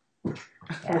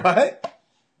 Yeah. What?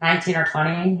 19 or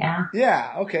 20, yeah.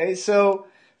 Yeah. Okay. So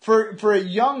for a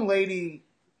young lady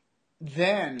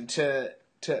then to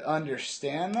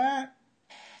understand that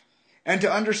and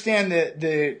to understand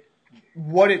the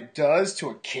what it does to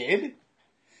a kid.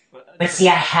 But see,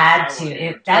 I had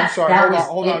to. I'm sorry. That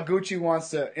Hold was on. Gucci wants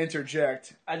to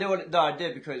interject. I did what? No, I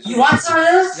did because You want some of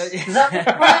this? Is that what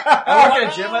you want? I work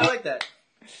at a gym. I like that.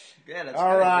 Yeah, that's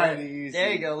All good. right, Yeah. easy.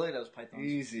 There you go. Look at those pythons.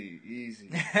 Easy.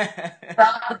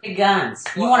 Drop the big guns.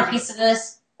 You want a piece of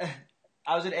this?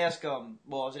 I was gonna ask. I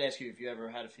was gonna ask you if you ever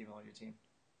had a female on your team,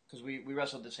 because we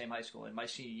wrestled at the same high school. In my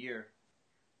senior year,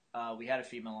 we had a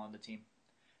female on the team.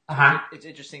 So it's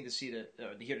interesting to see to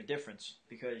hear the difference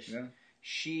because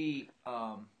she,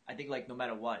 I think like no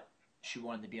matter what, she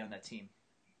wanted to be on that team.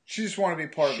 She just wanted to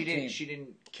be part of the team. She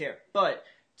didn't care. But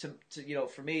to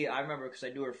for me, I remember because I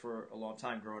knew her for a long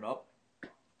time growing up,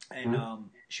 and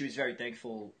she was very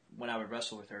thankful when I would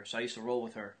wrestle with her. So I used to roll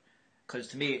with her because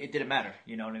to me it didn't matter.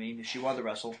 You know what I mean? If she wanted to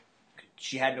wrestle,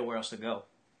 she had nowhere else to go.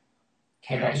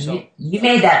 Okay, but you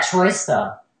made that choice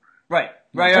though. Right.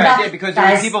 I did because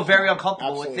there were people very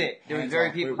uncomfortable with it. There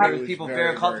was people very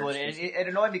uncomfortable with it. It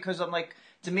annoyed me because I'm like,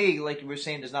 to me, like you were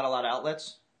saying, there's not a lot of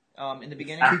outlets in the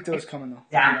beginning. Keep those coming though.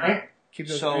 Exactly. Keep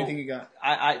those. Anything you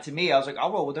got. To me, I was like,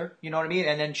 I'll roll with her. You know what I mean?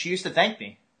 And then she used to thank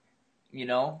me. You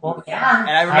know. Well, yeah. And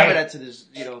I remember that to this.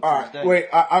 All right. Wait.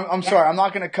 I'm sorry. I'm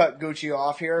not going to cut Gucci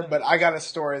off here, but I got a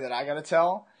story that I got to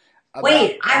tell.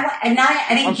 Wait, I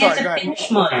didn't get to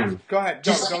finish mine. Go ahead.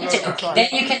 Go. Then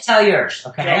you can tell yours,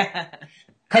 okay?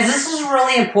 Because this is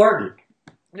really important.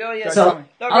 No, yeah. So,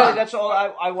 really, that's all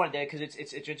I wanted to add because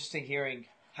it's interesting hearing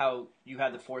how you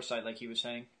had the foresight, like he was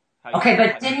saying. Okay,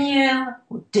 but didn't you?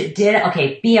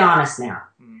 Okay, be honest now.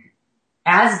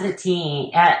 As a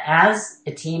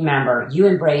team member, you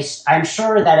embraced. I'm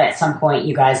sure that at some point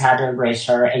you guys had to embrace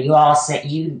her, and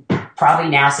you probably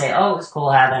now say, "Oh, it was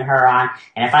cool having her on."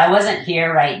 And if I wasn't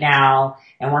here right now,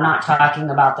 and we're not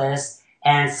talking about this,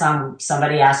 and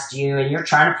somebody asked you, and you're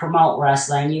trying to promote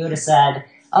wrestling, you would have said,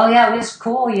 "Oh yeah, it was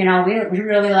cool. You know, we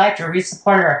really liked her. We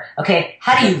supported her." Okay,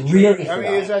 how do you really feel? I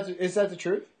mean, is that the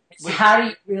truth? How do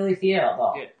you really feel,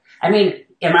 though? Yeah. I mean,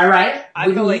 am I right?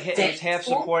 I feel like it was half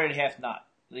supported, half not.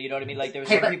 You know what I mean? Like there were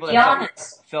some people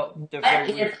that felt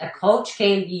if a coach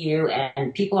came to you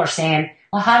and people are saying,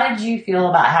 "Well, how did you feel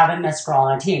about having this girl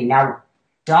on a team?" Now,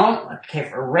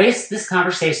 erase this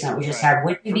conversation that we just had.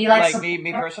 Would you be like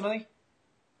me personally?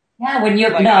 Yeah, when you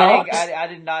I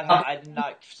did not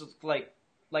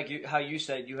how you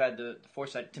said you had the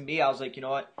foresight. To me, I was like, you know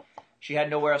what? She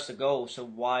had nowhere else to go, so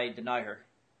why deny her?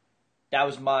 That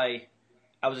was my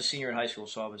I was a senior in high school,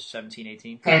 so I was 17,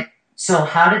 18. Okay. So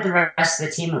how did the rest of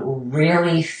the team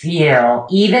really feel,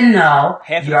 even though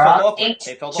half of them felt awkward?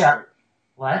 They felt awkward.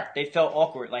 What? They felt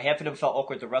awkward. Like half of them felt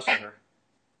awkward to wrestle her.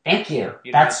 Thank you.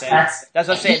 You know that's what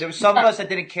I'm saying. There was some of us that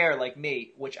didn't care, like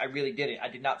me, which I really didn't. I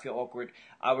did not feel awkward.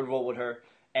 I would roll with her.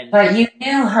 But you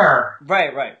knew her.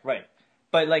 Right.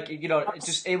 But like it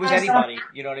was anybody.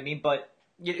 You know what I mean? But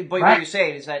what you're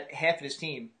saying is that half of this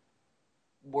team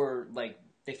were like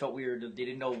they felt weird. They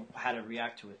didn't know how to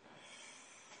react to it.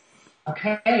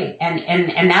 Okay,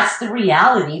 and that's the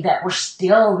reality that we're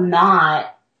still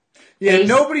not. Yeah,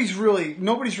 nobody's really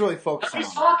focused on.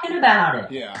 Nobody's talking about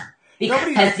it. Yeah.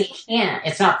 Because they can't.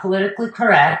 It's not politically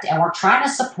correct, and we're trying to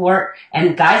support,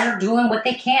 and guys are doing what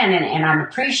they can, and I'm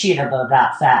appreciative of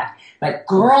that fact. But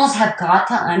girls have got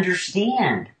to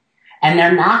understand, and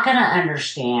they're not going to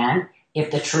understand if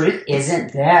the truth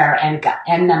isn't there. And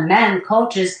the men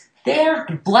coaches, they're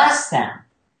bless them.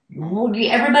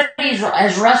 Everybody,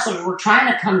 as wrestlers, we're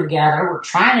trying to come together. We're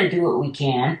trying to do what we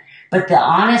can, but the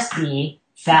honesty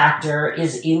factor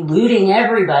is eluding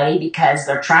everybody because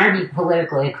they're trying to be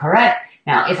politically correct.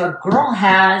 Now, if a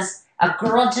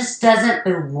girl just doesn't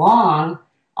belong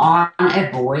on a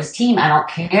boys' team. I don't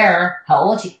care how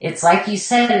old she. It's like you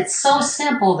said. It's so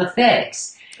simple to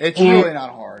fix. It's really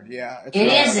not hard. Yeah,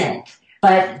 it isn't.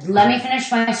 But let me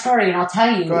finish my story, and I'll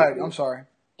tell you. Go ahead. I'm sorry.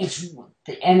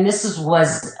 This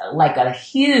was like a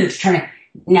huge turning.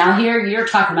 Now here you're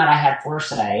talking about I had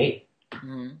foresight.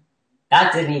 Mm-hmm.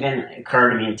 That didn't even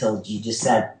occur to me until you just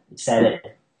said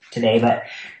it today. But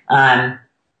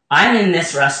I'm in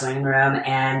this wrestling room,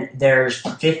 and there's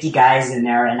 50 guys in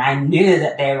there, and I knew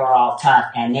that they were all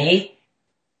tough. And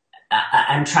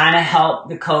I'm trying to help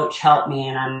the coach help me,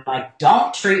 and I'm like,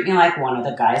 don't treat me like one of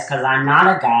the guys because I'm not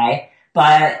a guy.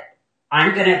 But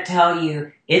I'm going to tell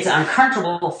you, it's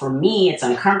uncomfortable for me. It's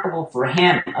uncomfortable for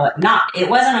him. It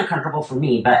wasn't uncomfortable for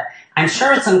me, but I'm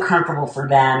sure it's uncomfortable for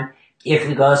them. If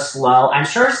we go slow, I'm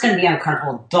sure it's going to be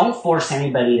uncomfortable. Don't force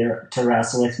anybody to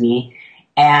wrestle with me.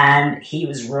 And he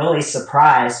was really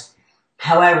surprised.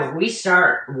 However, we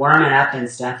start warming up and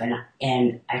stuff,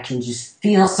 and I can just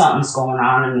feel something's going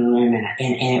on in the room, and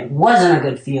it wasn't a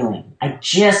good feeling.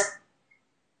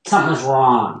 Something was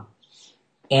wrong.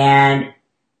 And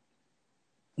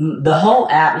the whole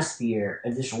atmosphere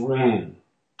of this room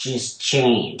just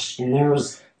changed. And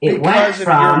it went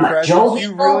from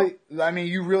jovial.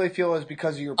 You really feel it's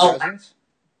because of your presence?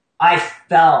 I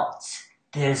felt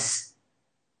this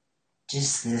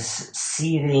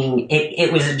seething.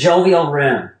 It was a jovial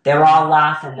room. They were all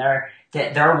laughing.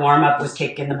 Their warm up was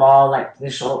kicking the ball like the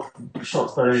Schultz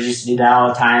brothers used to do that all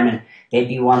the time, and they'd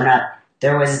be warming up.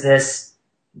 There was this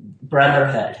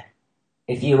brotherhood,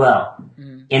 if you will,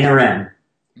 in the room.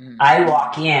 Mm. I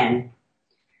walk in.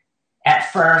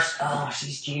 At first, oh,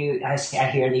 she's cute. I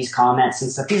hear these comments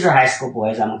and stuff. These are high school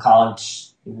boys. I'm in college,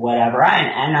 whatever.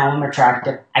 I know I'm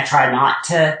attractive. I try not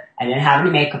to. I didn't have any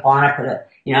makeup on. I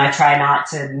try not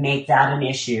to make that an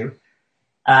issue.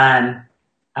 I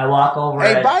walk over.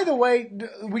 Hey, by the way,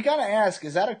 we gotta ask: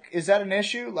 is that an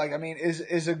issue? Like, I mean,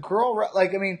 is a girl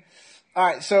like? I mean, all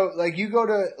right. So, like, you go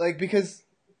to because.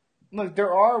 Look,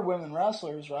 there are women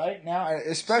wrestlers right now,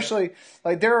 especially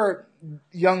like there are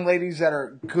young ladies that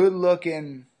are good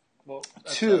looking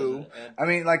too. I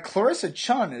mean, like Clarissa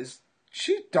Chun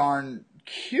she's darn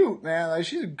cute, man. Like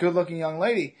she's a good looking young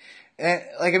lady. And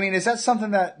like, I mean, is that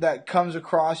something that comes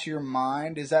across your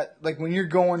mind? Is that like when you're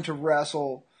going to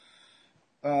wrestle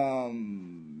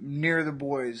near the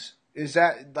boys? Is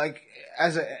that like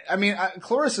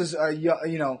Clarissa's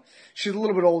she's a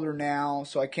little bit older now,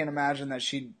 so I can't imagine that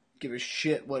she'd give a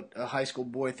shit what a high school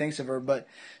boy thinks of her, but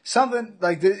something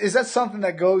like is that something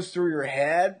that goes through your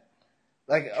head?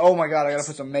 Like, oh my god, I gotta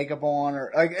put some makeup on,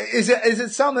 or like, is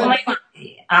it something? Well,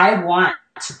 I want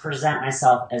to present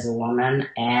myself as a woman,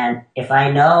 and if I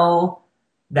know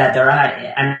that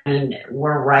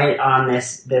we're right on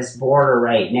this border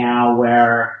right now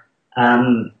where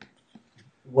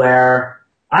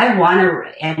I want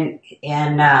to,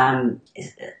 and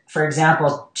for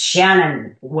example,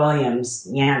 Shannon Williams,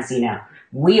 Yancey now,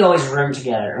 we always roomed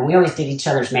together, and we always did each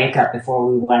other's makeup before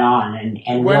we went on,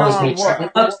 and we always made sure we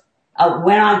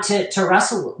went on to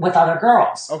wrestle with other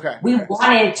girls. Okay. We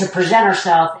wanted to present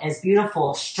ourselves as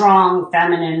beautiful, strong,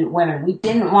 feminine women. We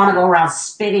didn't want to go around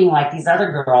spitting like these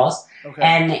other girls,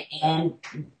 and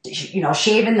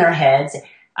shaving their heads.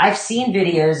 I've seen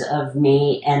videos of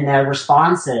me and the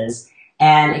responses.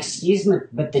 And excuse me,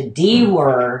 but the D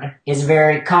word is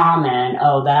very common.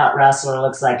 Oh, that wrestler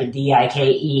looks like a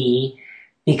DIKE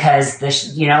because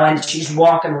and she's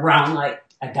walking around like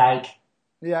a dyke.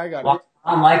 Yeah, I got walking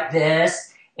around like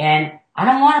this. And I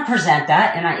don't want to present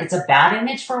that, and it's a bad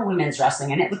image for women's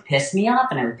wrestling, and it would piss me off,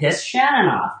 and it would piss Shannon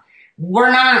off.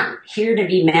 We're not here to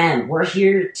be men. We're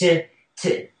here to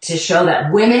show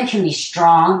that women can be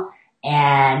strong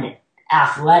and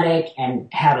athletic and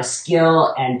have a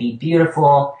skill and be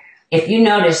beautiful. If you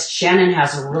notice, Shannon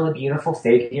has a really beautiful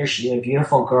figure. She's a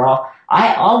beautiful girl.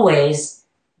 I always,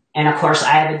 and of course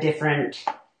I have a different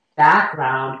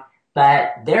background,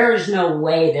 but there is no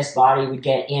way this body would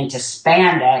get into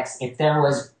spandex if there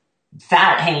was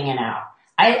fat hanging out.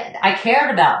 I cared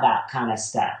about that kind of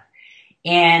stuff.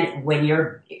 And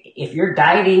if you're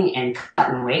dieting and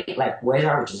cutting weight, like boys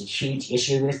are, which is a huge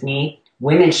issue with me,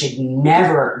 women should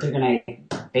never,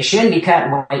 they shouldn't be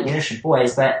cutting weight, neither should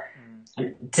boys, but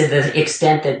to the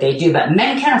extent that they do. But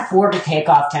men can afford to take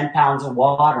off 10 pounds of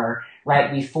water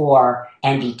right before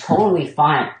and be totally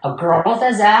fine. A girl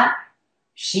does that,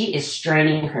 she is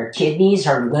straining her kidneys,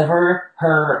 her liver,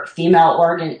 her female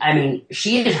organ. I mean,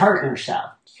 she is hurting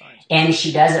herself. And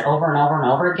she does it over and over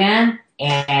and over again.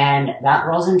 And that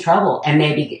girl's in trouble.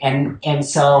 And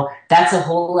so that's a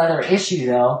whole other issue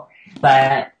though.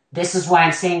 But this is why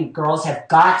I'm saying girls have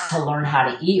got to learn how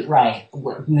to eat right.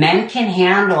 Men can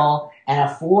handle and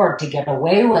afford to get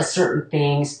away with certain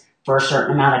things for a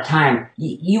certain amount of time.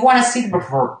 You want to see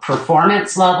the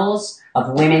performance levels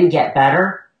of women get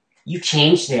better? You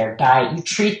change their diet. You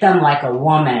treat them like a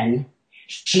woman.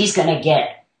 She's going to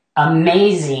get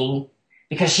amazing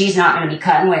because she's not going to be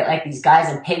cutting weight like these guys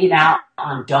and pigging out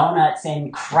on donuts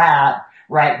and crap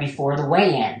right before the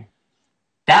weigh-in.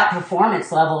 That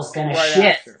performance level is going to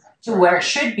shift to where it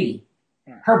should be.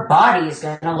 Her body is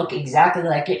going to look exactly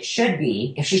like it should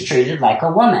be if she's treated like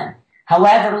a woman.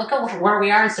 However, look at where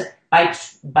we are. By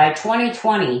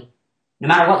 2020, no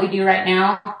matter what we do right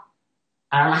now,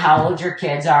 I don't know how old your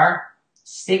kids are,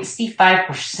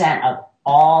 65% of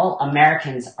all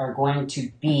Americans are going to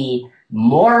be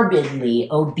morbidly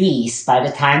obese by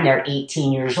the time they're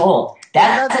 18 years old.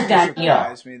 That's a done deal. That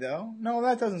doesn't surprise me, though. No,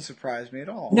 that doesn't surprise me at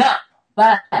all. No,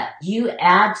 but you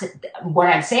add to, what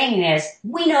I'm saying is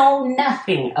we know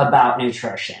nothing about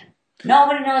nutrition.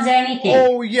 Nobody knows anything.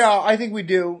 Oh, yeah, I think we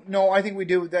do. No, I think we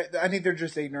do. I think they're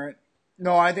just ignorant.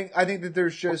 No, I think that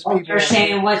there's just people. You're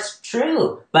saying what's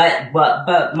true, but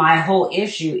my whole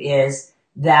issue is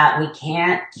that we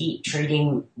can't keep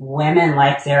treating women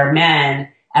like they're men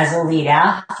as elite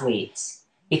athletes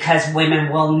because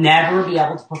women will never be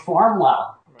able to perform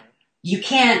well. You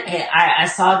can't. I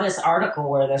saw this article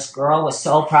where this girl was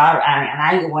so proud, and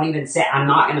I won't even say. I'm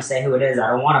not going to say who it is. I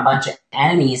don't want a bunch of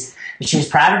enemies, but she was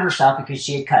proud of herself because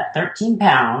she had cut 13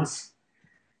 pounds.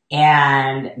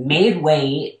 And made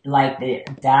weight like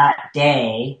that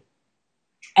day.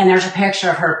 And there's a picture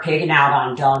of her pigging out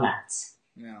on donuts.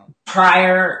 Yeah.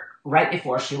 Right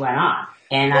before she went on.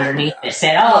 And underneath it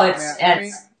said,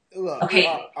 look, okay.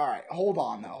 All right, hold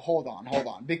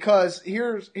on. Because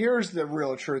here's the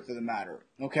real truth of the matter.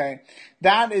 Okay,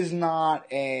 that is not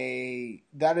a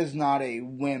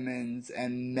women's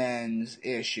and men's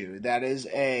issue. That is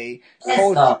a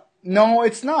culture. No,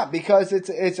 it's not, because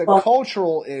it's a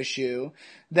cultural issue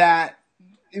that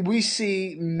we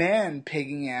see men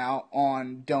pigging out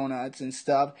on donuts and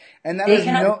stuff, and that they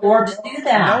can afford to do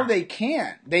that. No, they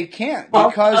can't. They can't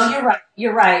because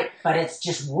you're right, but it's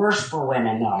just worse for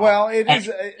women, though. Well, it is.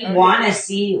 You want to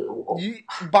see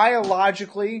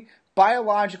biologically,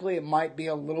 it might be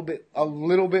a little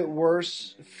bit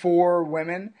worse for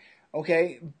women.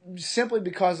 Okay, simply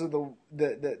because of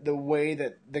the way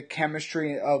that the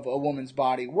chemistry of a woman's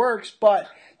body works. But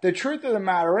the truth of the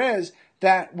matter is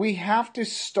that we have to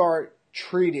start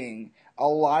treating a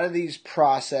lot of these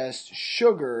processed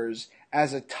sugars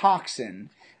as a toxin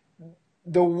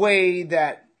the way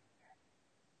that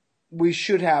we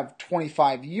should have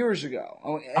 25 years ago.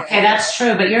 Okay, that's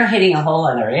true, but you're hitting a whole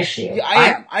other issue.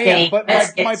 Yeah, I am. But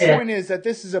my point is that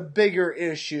this is a bigger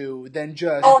issue than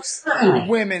just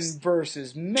women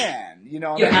versus men. You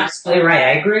know, you're absolutely right.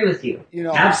 I agree with you. You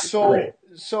know, absolutely.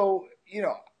 So you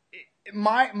know,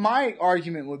 my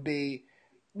argument would be,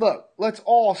 look, let's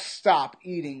all stop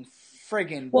eating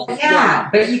friggin' well, yeah,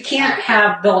 but you can't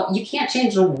you can't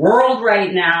change the world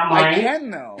right now, Mike. I can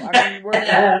though. I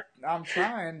mean, I'm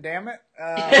trying, damn it.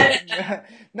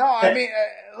 No, I mean,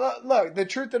 look, the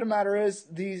truth of the matter is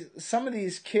some of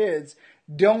these kids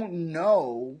don't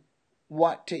know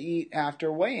what to eat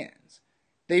after weigh-ins.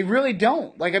 They really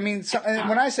don't. Like, I mean, and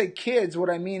when I say kids, what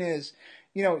I mean is,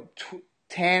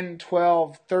 10,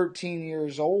 12, 13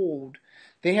 years old,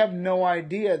 they have no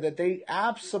idea that they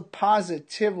absolutely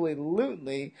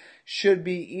should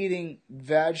be eating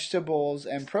vegetables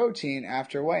and protein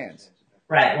after weigh-ins.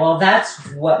 Right. Well,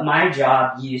 that's what my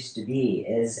job used to be,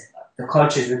 is the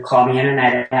coaches would call me in and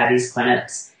I'd have these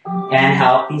clinics and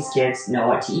help these kids know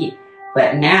what to eat.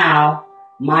 But now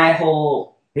my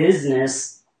whole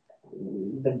business,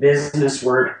 the business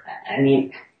word, I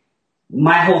mean,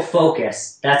 my whole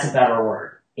focus, that's a better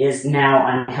word, is now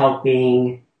on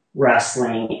helping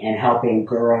wrestling and helping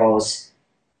girls.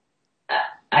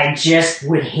 I just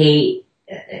would hate,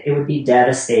 it would be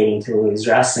devastating to lose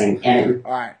wrestling. And it would,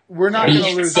 all right, we're not going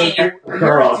to lose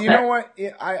girls. You know what?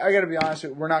 I got to be honest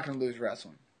with you, we're not going to lose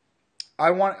wrestling.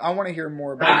 I want to hear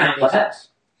more about your business.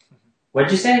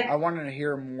 What'd you say? I wanted to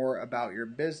hear more about your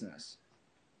business.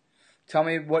 Tell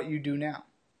me what you do now.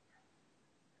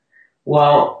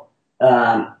 Well,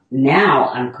 now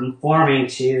I'm conforming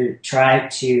to try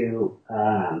to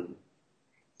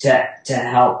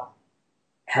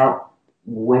help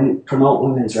women, promote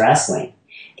women's wrestling.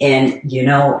 And, you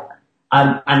know,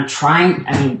 I'm trying,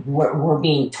 I mean, we're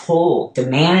being told,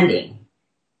 demanding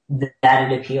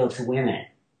that it appeal to women.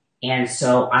 And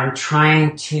so I'm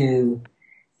trying to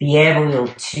be able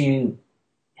to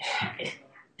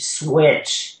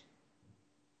switch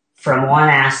from one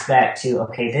aspect to,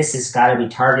 okay, this has got to be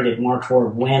targeted more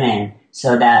toward women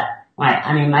so that,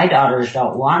 my daughters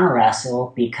don't want to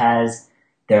wrestle because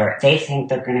they think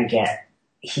they're going to get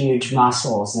huge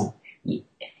muscles and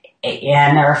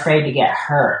they're afraid to get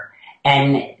hurt.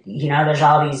 And, you know, there's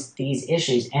all these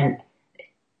issues. And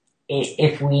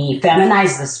if we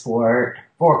feminize the sport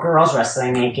for girls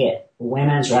wrestling, make it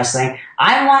women's wrestling,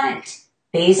 I want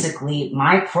basically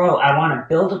I want to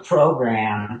build a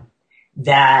program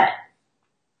that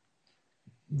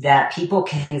people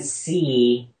can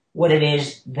see what it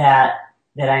is that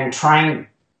I'm trying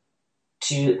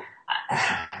to,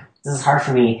 this is hard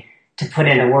for me to put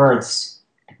into words.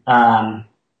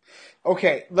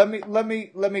 Okay, let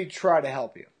me try to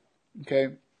help you.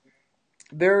 Okay,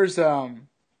 there's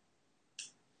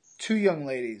two young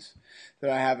ladies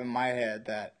that I have in my head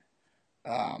that.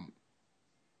 I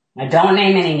don't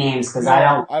name any names because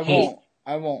I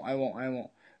won't.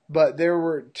 But there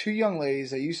were two young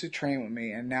ladies that used to train with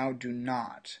me and now do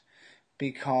not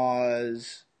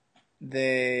because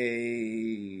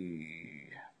they,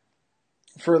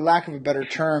 for lack of a better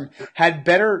term, had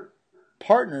better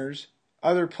partners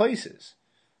other places.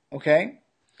 Okay?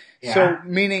 Yeah. So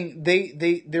meaning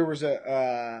there was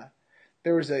a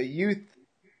youth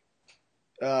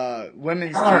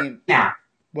women's team. Yeah.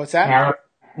 What's that?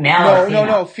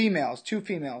 No, females. Two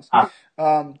females.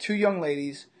 Oh. Two young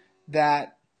ladies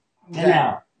that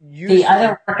the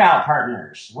other workout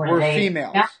partners were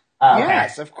females. Yeah? Oh, okay.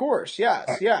 Yes, of course.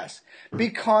 Yes.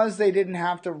 Because they didn't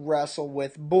have to wrestle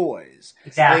with boys.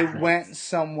 Exactly. They went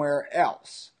somewhere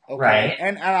else. Okay. Right.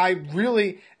 And I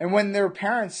really, and when their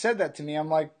parents said that to me, I'm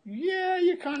like, yeah,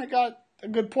 you kind of got a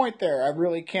good point there. I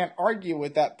really can't argue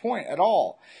with that point at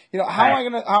all. You know, how am I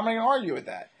gonna argue with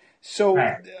that? So,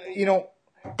 you know,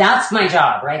 that's my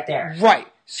job right there. Right.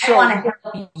 So I want to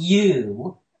help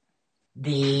you,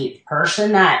 the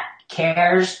person that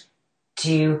cares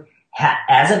to,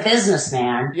 as a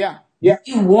businessman, you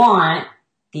want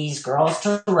these girls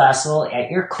to wrestle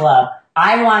at your club.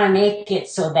 I want to make it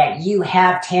so that you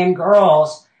have 10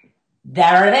 girls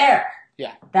that are there.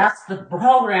 Yeah. That's the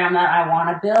program that I want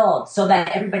to build so that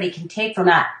everybody can take from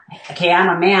that. Okay, I'm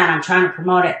a man. I'm trying to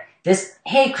promote it.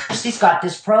 Hey, Kristy's got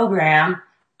this program.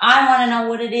 I want to know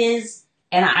what it is,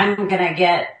 and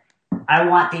I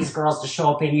want these girls to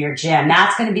show up in your gym.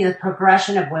 That's going to be the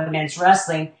progression of women's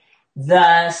wrestling.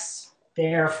 Thus,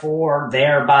 therefore,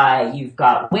 thereby, you've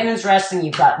got women's wrestling,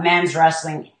 you've got men's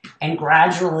wrestling, and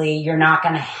gradually you're not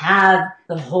going to have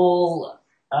the whole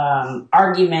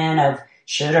argument of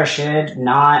should or should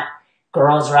not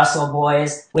girls wrestle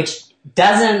boys, which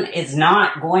it's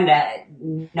not going to,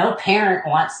 no parent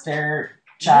wants their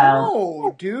child.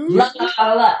 No, dude.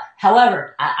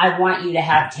 However, I want you to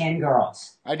have 10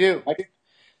 girls. I do.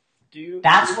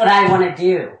 That's what I want to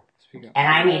do. And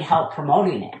I need help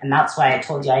promoting it. And that's why I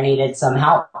told you I needed some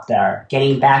help there,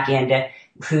 getting back into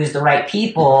who's the right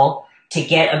people to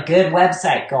get a good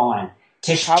website going,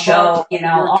 to show, all that kind of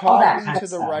stuff. You're talking to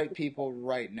the right people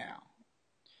right now.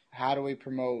 How do we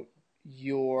promote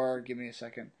give me a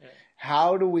second.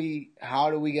 How do we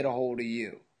get a hold of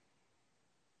you?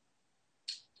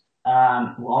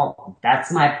 Well,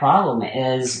 that's my problem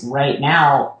is right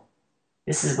now,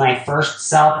 this is my first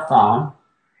cell phone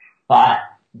bought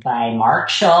by Mark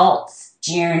Schultz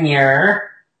Jr.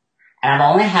 And I've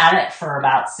only had it for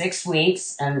about 6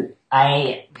 weeks. And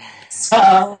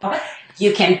so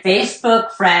you can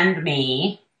Facebook friend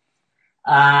me.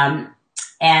 And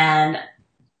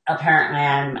apparently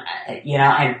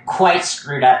I'm quite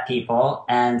screwed up, people.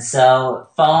 And so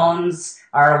phones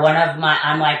are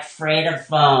I'm like afraid of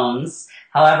phones.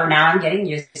 However, now I'm getting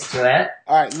used to it.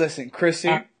 All right, listen, Kristy,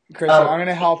 I'm going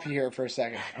to help you here for a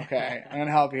second, okay? I'm going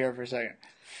to help you here for a second.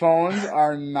 Phones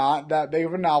are not that big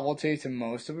of a novelty to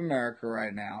most of America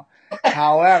right now.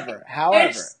 However,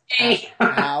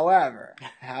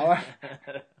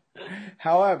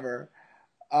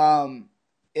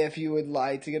 if you would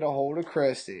like to get a hold of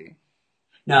Kristy.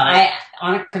 No,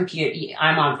 on a computer,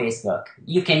 I'm on Facebook.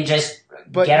 You can just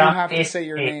but get on Facebook. But you have to say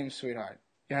your name, sweetheart.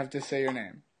 You have to say your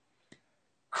name.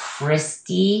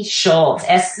 Kristy Schultz.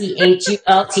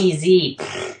 SCHULTZ.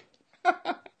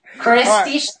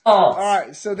 Kristy Schultz. All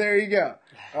right, so there you go.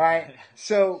 All right,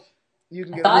 so you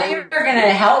can get. I thought you were going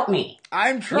to help me.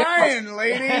 I'm trying,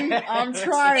 lady. I'm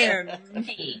trying.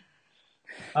 Okay.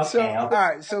 So, all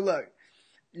right, so look,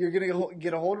 you're going to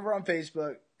get a hold of her on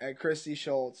Facebook at Kristy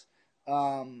Schultz. Do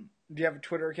you have a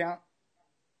Twitter account?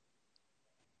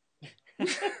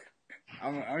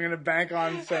 I'm going to bank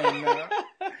on saying no.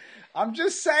 I'm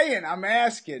just saying. I'm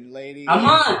asking, lady. A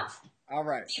month. All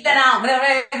right. You've been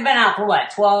out for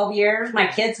what, 12 years? My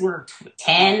kids were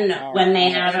 10 when they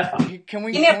had a phone. Can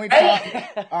we talk?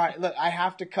 All right, look, I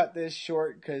have to cut this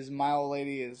short because my old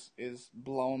lady is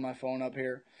blowing my phone up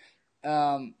here.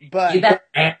 But you better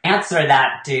answer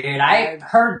that, dude. I've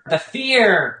heard the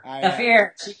fear.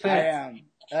 Fear. I am.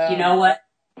 You know what?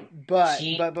 But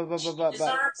she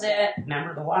deserves it.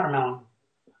 Remember the watermelon?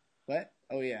 What?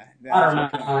 Oh yeah,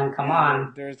 watermelon. Come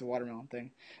on. There's the watermelon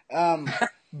thing.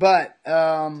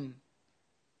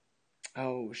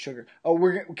 Oh, sugar. Oh,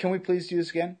 can we please do this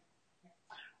again?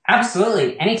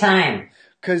 Absolutely, anytime.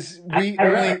 Because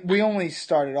we only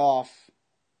started off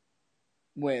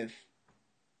with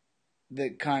the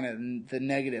kind of the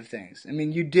negative things. I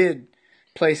mean, you did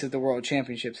place at the World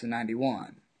Championships in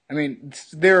 '91. I mean,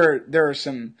 there are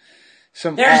some.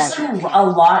 There's a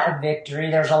lot of victory.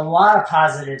 There's a lot of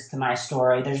positives to my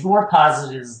story. There's more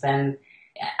positives than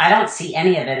I don't see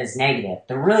any of it as negative.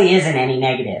 There really isn't any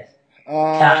negative. It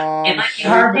might be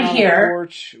hard to hear. The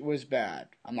porch was bad.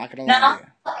 I'm not going to lie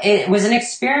to you. It was an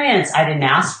experience. I didn't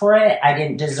ask for it. I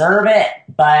didn't deserve it,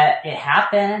 but it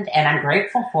happened, and I'm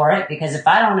grateful for it because if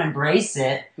I don't embrace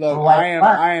it, look,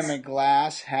 I am a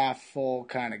glass half full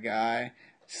kind of guy.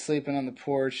 Sleeping on the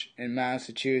porch in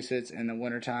Massachusetts in the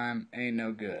wintertime ain't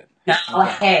no good. No,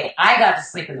 okay. Hey, I got to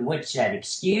sleep in the woodshed.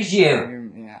 Excuse you.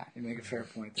 You make a fair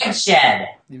point. Woodshed.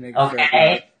 You make a fair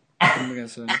point.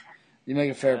 You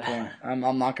make a fair point. I'm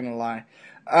not going to lie.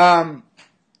 All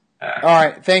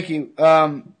right, thank you.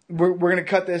 We're going to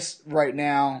cut this right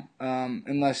now,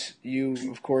 unless you,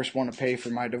 of course, want to pay for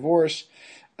my divorce.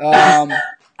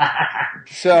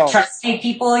 So trust me,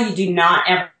 people, you do not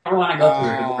ever want to go through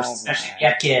a divorce, especially if you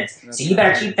have kids. So you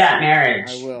better keep that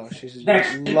marriage. I will. She's you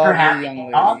better keep her happy. Young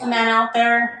lady. All the men out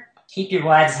there, keep your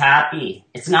wives happy.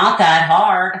 It's not that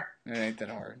hard. It ain't that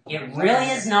hard. It really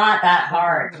is not that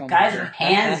hard. You guys are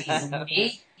pansies and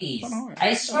babies.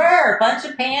 I swear, a bunch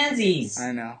of pansies.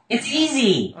 I know. It's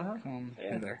easy. Come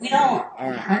hither. We don't.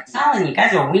 Right. I'm telling you,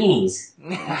 guys are weenies.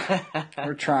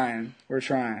 We're trying.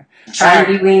 Trying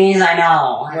to be weenies, I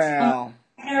know. Well,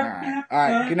 all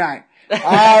right. Good night.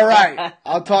 All right.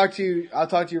 I'll talk to you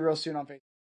real soon on Facebook.